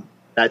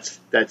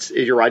 that's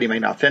you're right, he may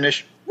not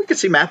finish. We could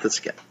see Mathis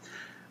again.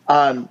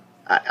 I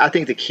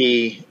think the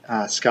key,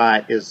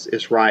 Scott,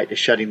 is right, is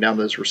shutting down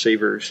those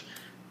receivers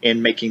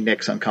and making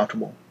Nix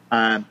uncomfortable.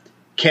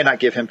 Cannot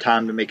give him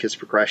time to make his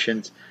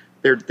progressions.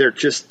 They're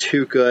just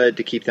too good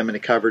to keep them in the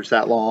coverage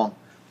that long.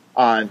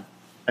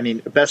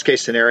 Best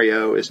case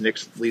scenario is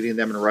Nix leading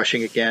them in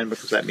rushing again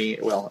because that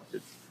means, well,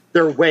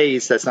 there are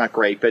ways that's not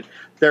great, but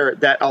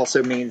that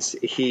also means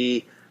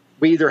we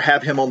either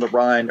have him on the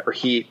run or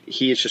he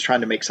is just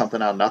trying to make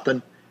something out of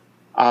nothing.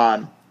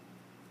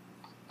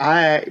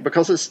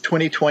 Because it's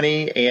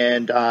 2020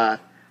 and all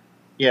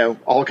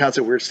kinds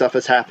of weird stuff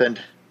has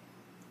happened.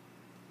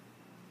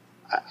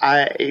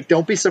 I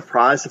don't be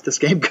surprised if this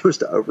game goes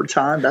to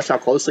overtime. That's how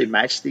closely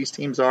matched these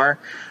teams are.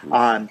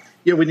 When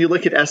you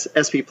look at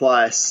SP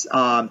Plus,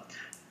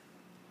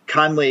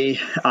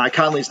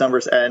 Conley's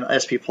numbers at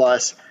SP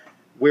Plus,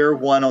 we're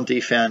one on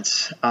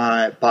defense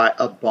by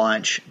a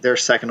bunch. They're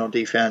second on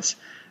defense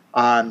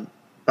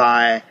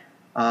by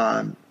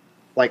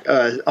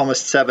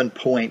almost 7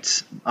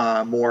 points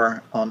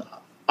more on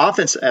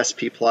offense.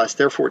 SP Plus,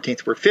 they're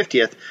 14th, we're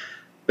 50th,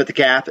 but the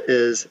gap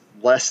is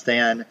less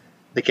than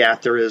the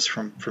gap there is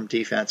from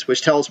defense,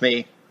 which tells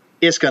me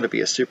it's going to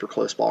be a super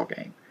close ball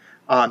game.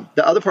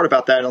 The other part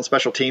about that, on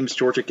special teams,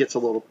 Georgia gets a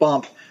little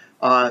bump.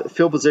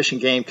 Field position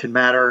game can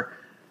matter.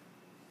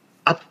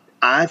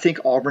 I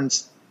think we're going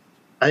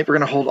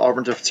to hold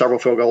Auburn to several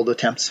field goal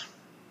attempts,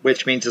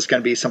 which means it's going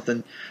to be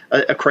something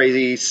a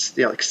crazy,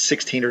 like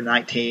 16 or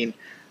 19.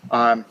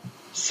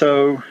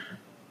 So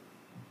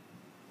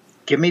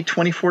give me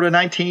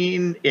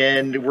 24-19,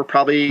 and we're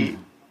probably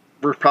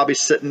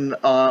sitting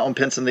on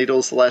pins and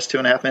needles the last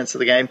 2.5 minutes of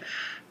the game,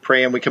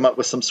 praying we come up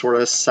with some sort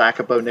of sack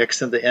of Bo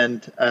Nix at the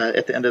end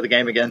of the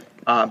game again,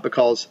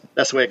 because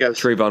that's the way it goes.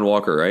 Trayvon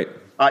Walker, right?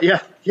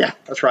 Yeah,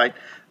 that's right.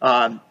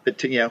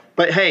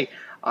 But hey,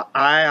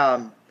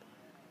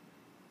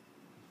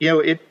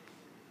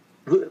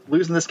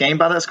 losing this game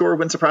by that score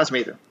wouldn't surprise me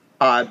either.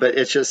 But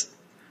that's just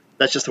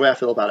the way I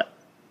feel about it.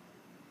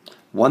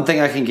 one thing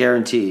I can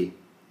guarantee,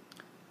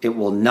 it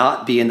will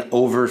not be an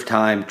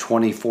overtime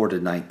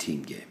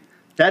 24-19 game.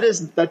 That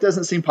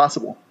doesn't seem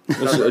possible.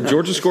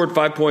 Georgia scored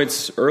 5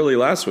 points early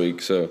last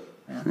week, so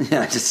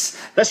yeah,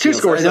 that's 2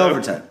 scores in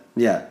overtime.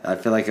 Yeah, I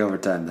feel like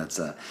overtime. That's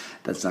not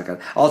good.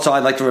 Also,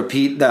 I'd like to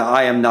repeat that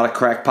I am not a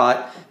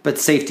crackpot, but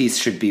safeties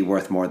should be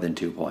worth more than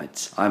 2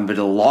 points. I'm been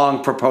a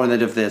long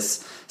proponent of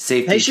this.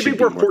 Safeties should be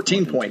worth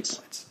 14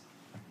 points.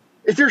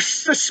 If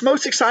there's the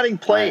most exciting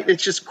play,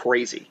 it's just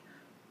crazy.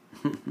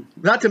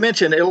 Not to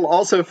mention, it'll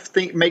also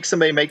make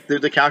somebody make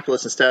the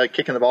calculus instead of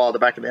kicking the ball out the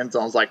back of the end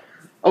zone. It's like,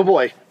 oh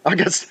boy, I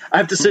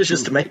have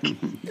decisions to make.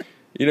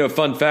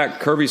 Fun fact,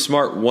 Kirby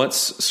Smart once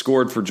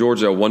scored for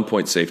Georgia a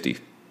 1-point safety.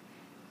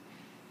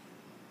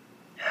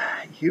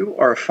 You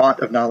are a font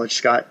of knowledge,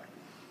 Scott.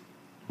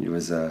 He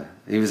was a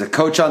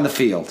coach on the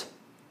field.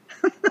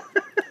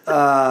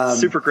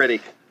 Super gritty.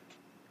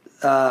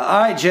 All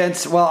right,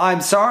 gents. Well,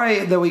 I'm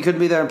sorry that we couldn't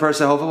be there in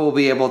person. Hopefully, we'll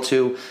be able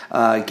to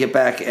get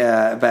back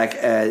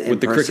in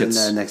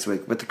person next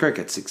week with the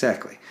Crickets.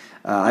 Exactly.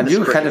 I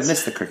do kind of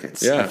miss the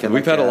Crickets. Yeah,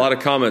 we've had a lot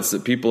of comments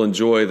that people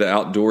enjoy the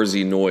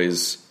outdoorsy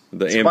noise,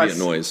 the ambient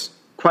noise.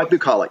 Quite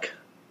bucolic.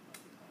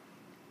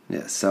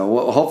 Yeah,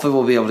 so hopefully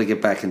we'll be able to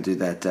get back and do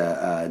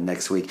that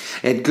next week.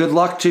 And good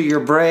luck to your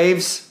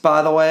Braves,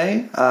 by the way,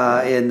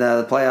 in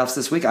the playoffs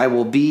this week. I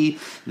will be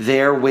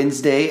there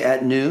Wednesday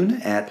at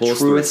noon at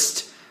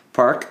Truist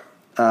Park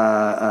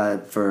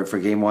for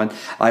Game 1.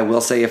 I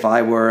will say if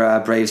I were a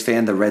Braves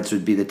fan, the Reds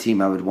would be the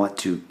team I would want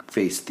to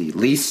face the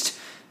least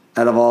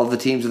out of all of the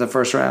teams in the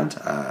first round.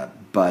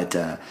 But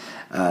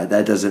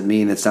that doesn't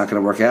mean it's not going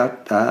to work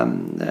out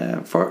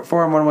for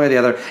them one way or the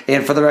other.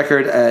 And for the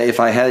record, if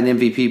I had an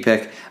MVP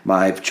pick,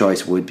 my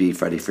choice would be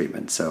Freddie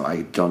Freeman. So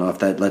I don't know if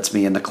that lets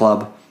me in the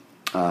club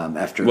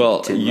after.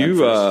 Well,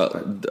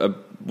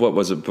 what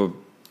was it?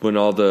 When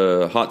all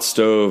the hot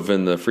stove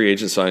and the free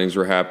agent signings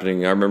were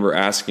happening, I remember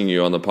asking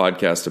you on the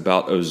podcast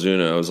about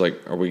Ozuna. I was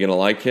like, are we going to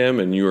like him?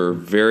 And you were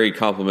very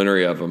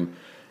complimentary of him.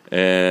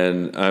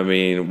 And, I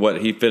mean,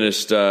 he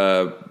finished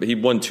he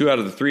won 2 out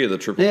of the 3 of the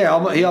triple.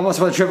 Yeah, he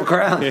almost won a Triple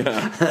Crown.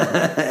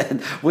 Yeah.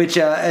 Which,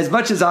 as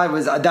much as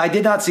I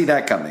did not see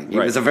that coming. He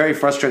was a very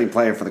frustrating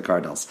player for the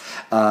Cardinals.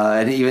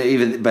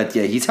 And but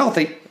yeah, he's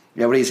healthy.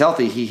 Yeah, when he's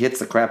healthy, he hits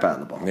the crap out of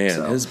the ball.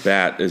 Man, his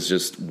bat is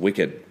just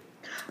wicked.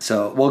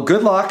 So, well,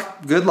 good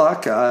luck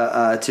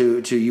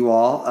to you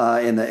all,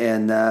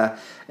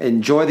 and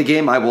enjoy the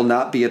game. I will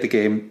not be at the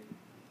game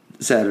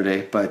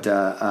Saturday, but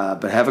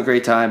have a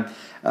great time.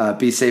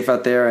 Be safe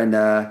out there,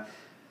 and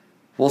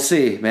we'll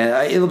see,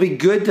 man. It'll be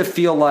good to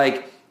feel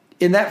like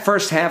in that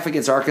first half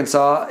against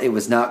Arkansas, it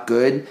was not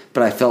good,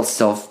 but I felt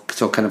so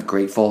kind of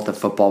grateful that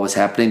football was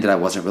happening, that I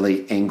wasn't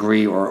really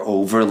angry or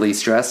overly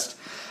stressed.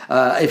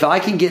 If I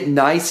can get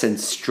nice and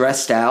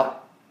stressed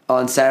out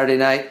on Saturday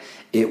night,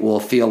 it will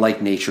feel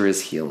like nature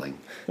is healing.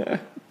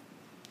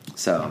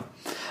 So,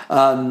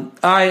 all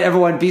right,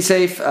 everyone, be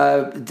safe.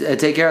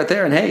 Take care out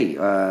there. And hey,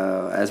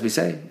 as we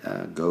say,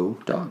 go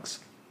Dogs.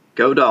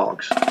 Go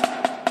Dogs.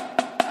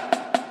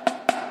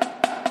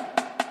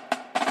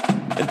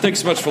 And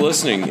thanks so much for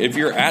listening. If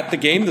you're at the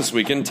game this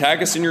weekend,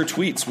 tag us in your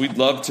tweets. We'd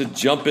love to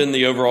jump in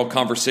the overall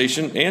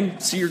conversation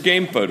and see your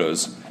game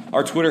photos.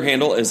 Our Twitter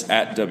handle is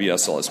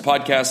 @WSLS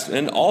Podcast.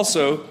 And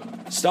also,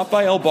 stop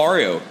by El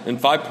Barrio in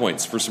 5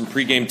 Points for some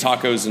pregame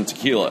tacos and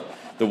tequila.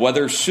 The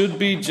weather should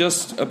be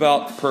just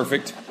about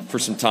perfect for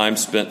some time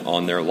spent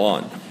on their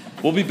lawn.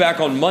 We'll be back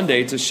on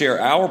Monday to share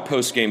our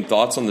post-game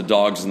thoughts on the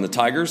Dogs and the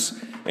Tigers.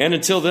 And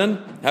until then,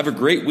 have a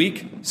great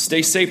week,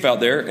 stay safe out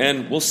there,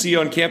 and we'll see you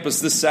on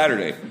campus this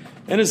Saturday.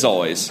 And as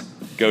always,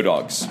 go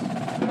Dogs.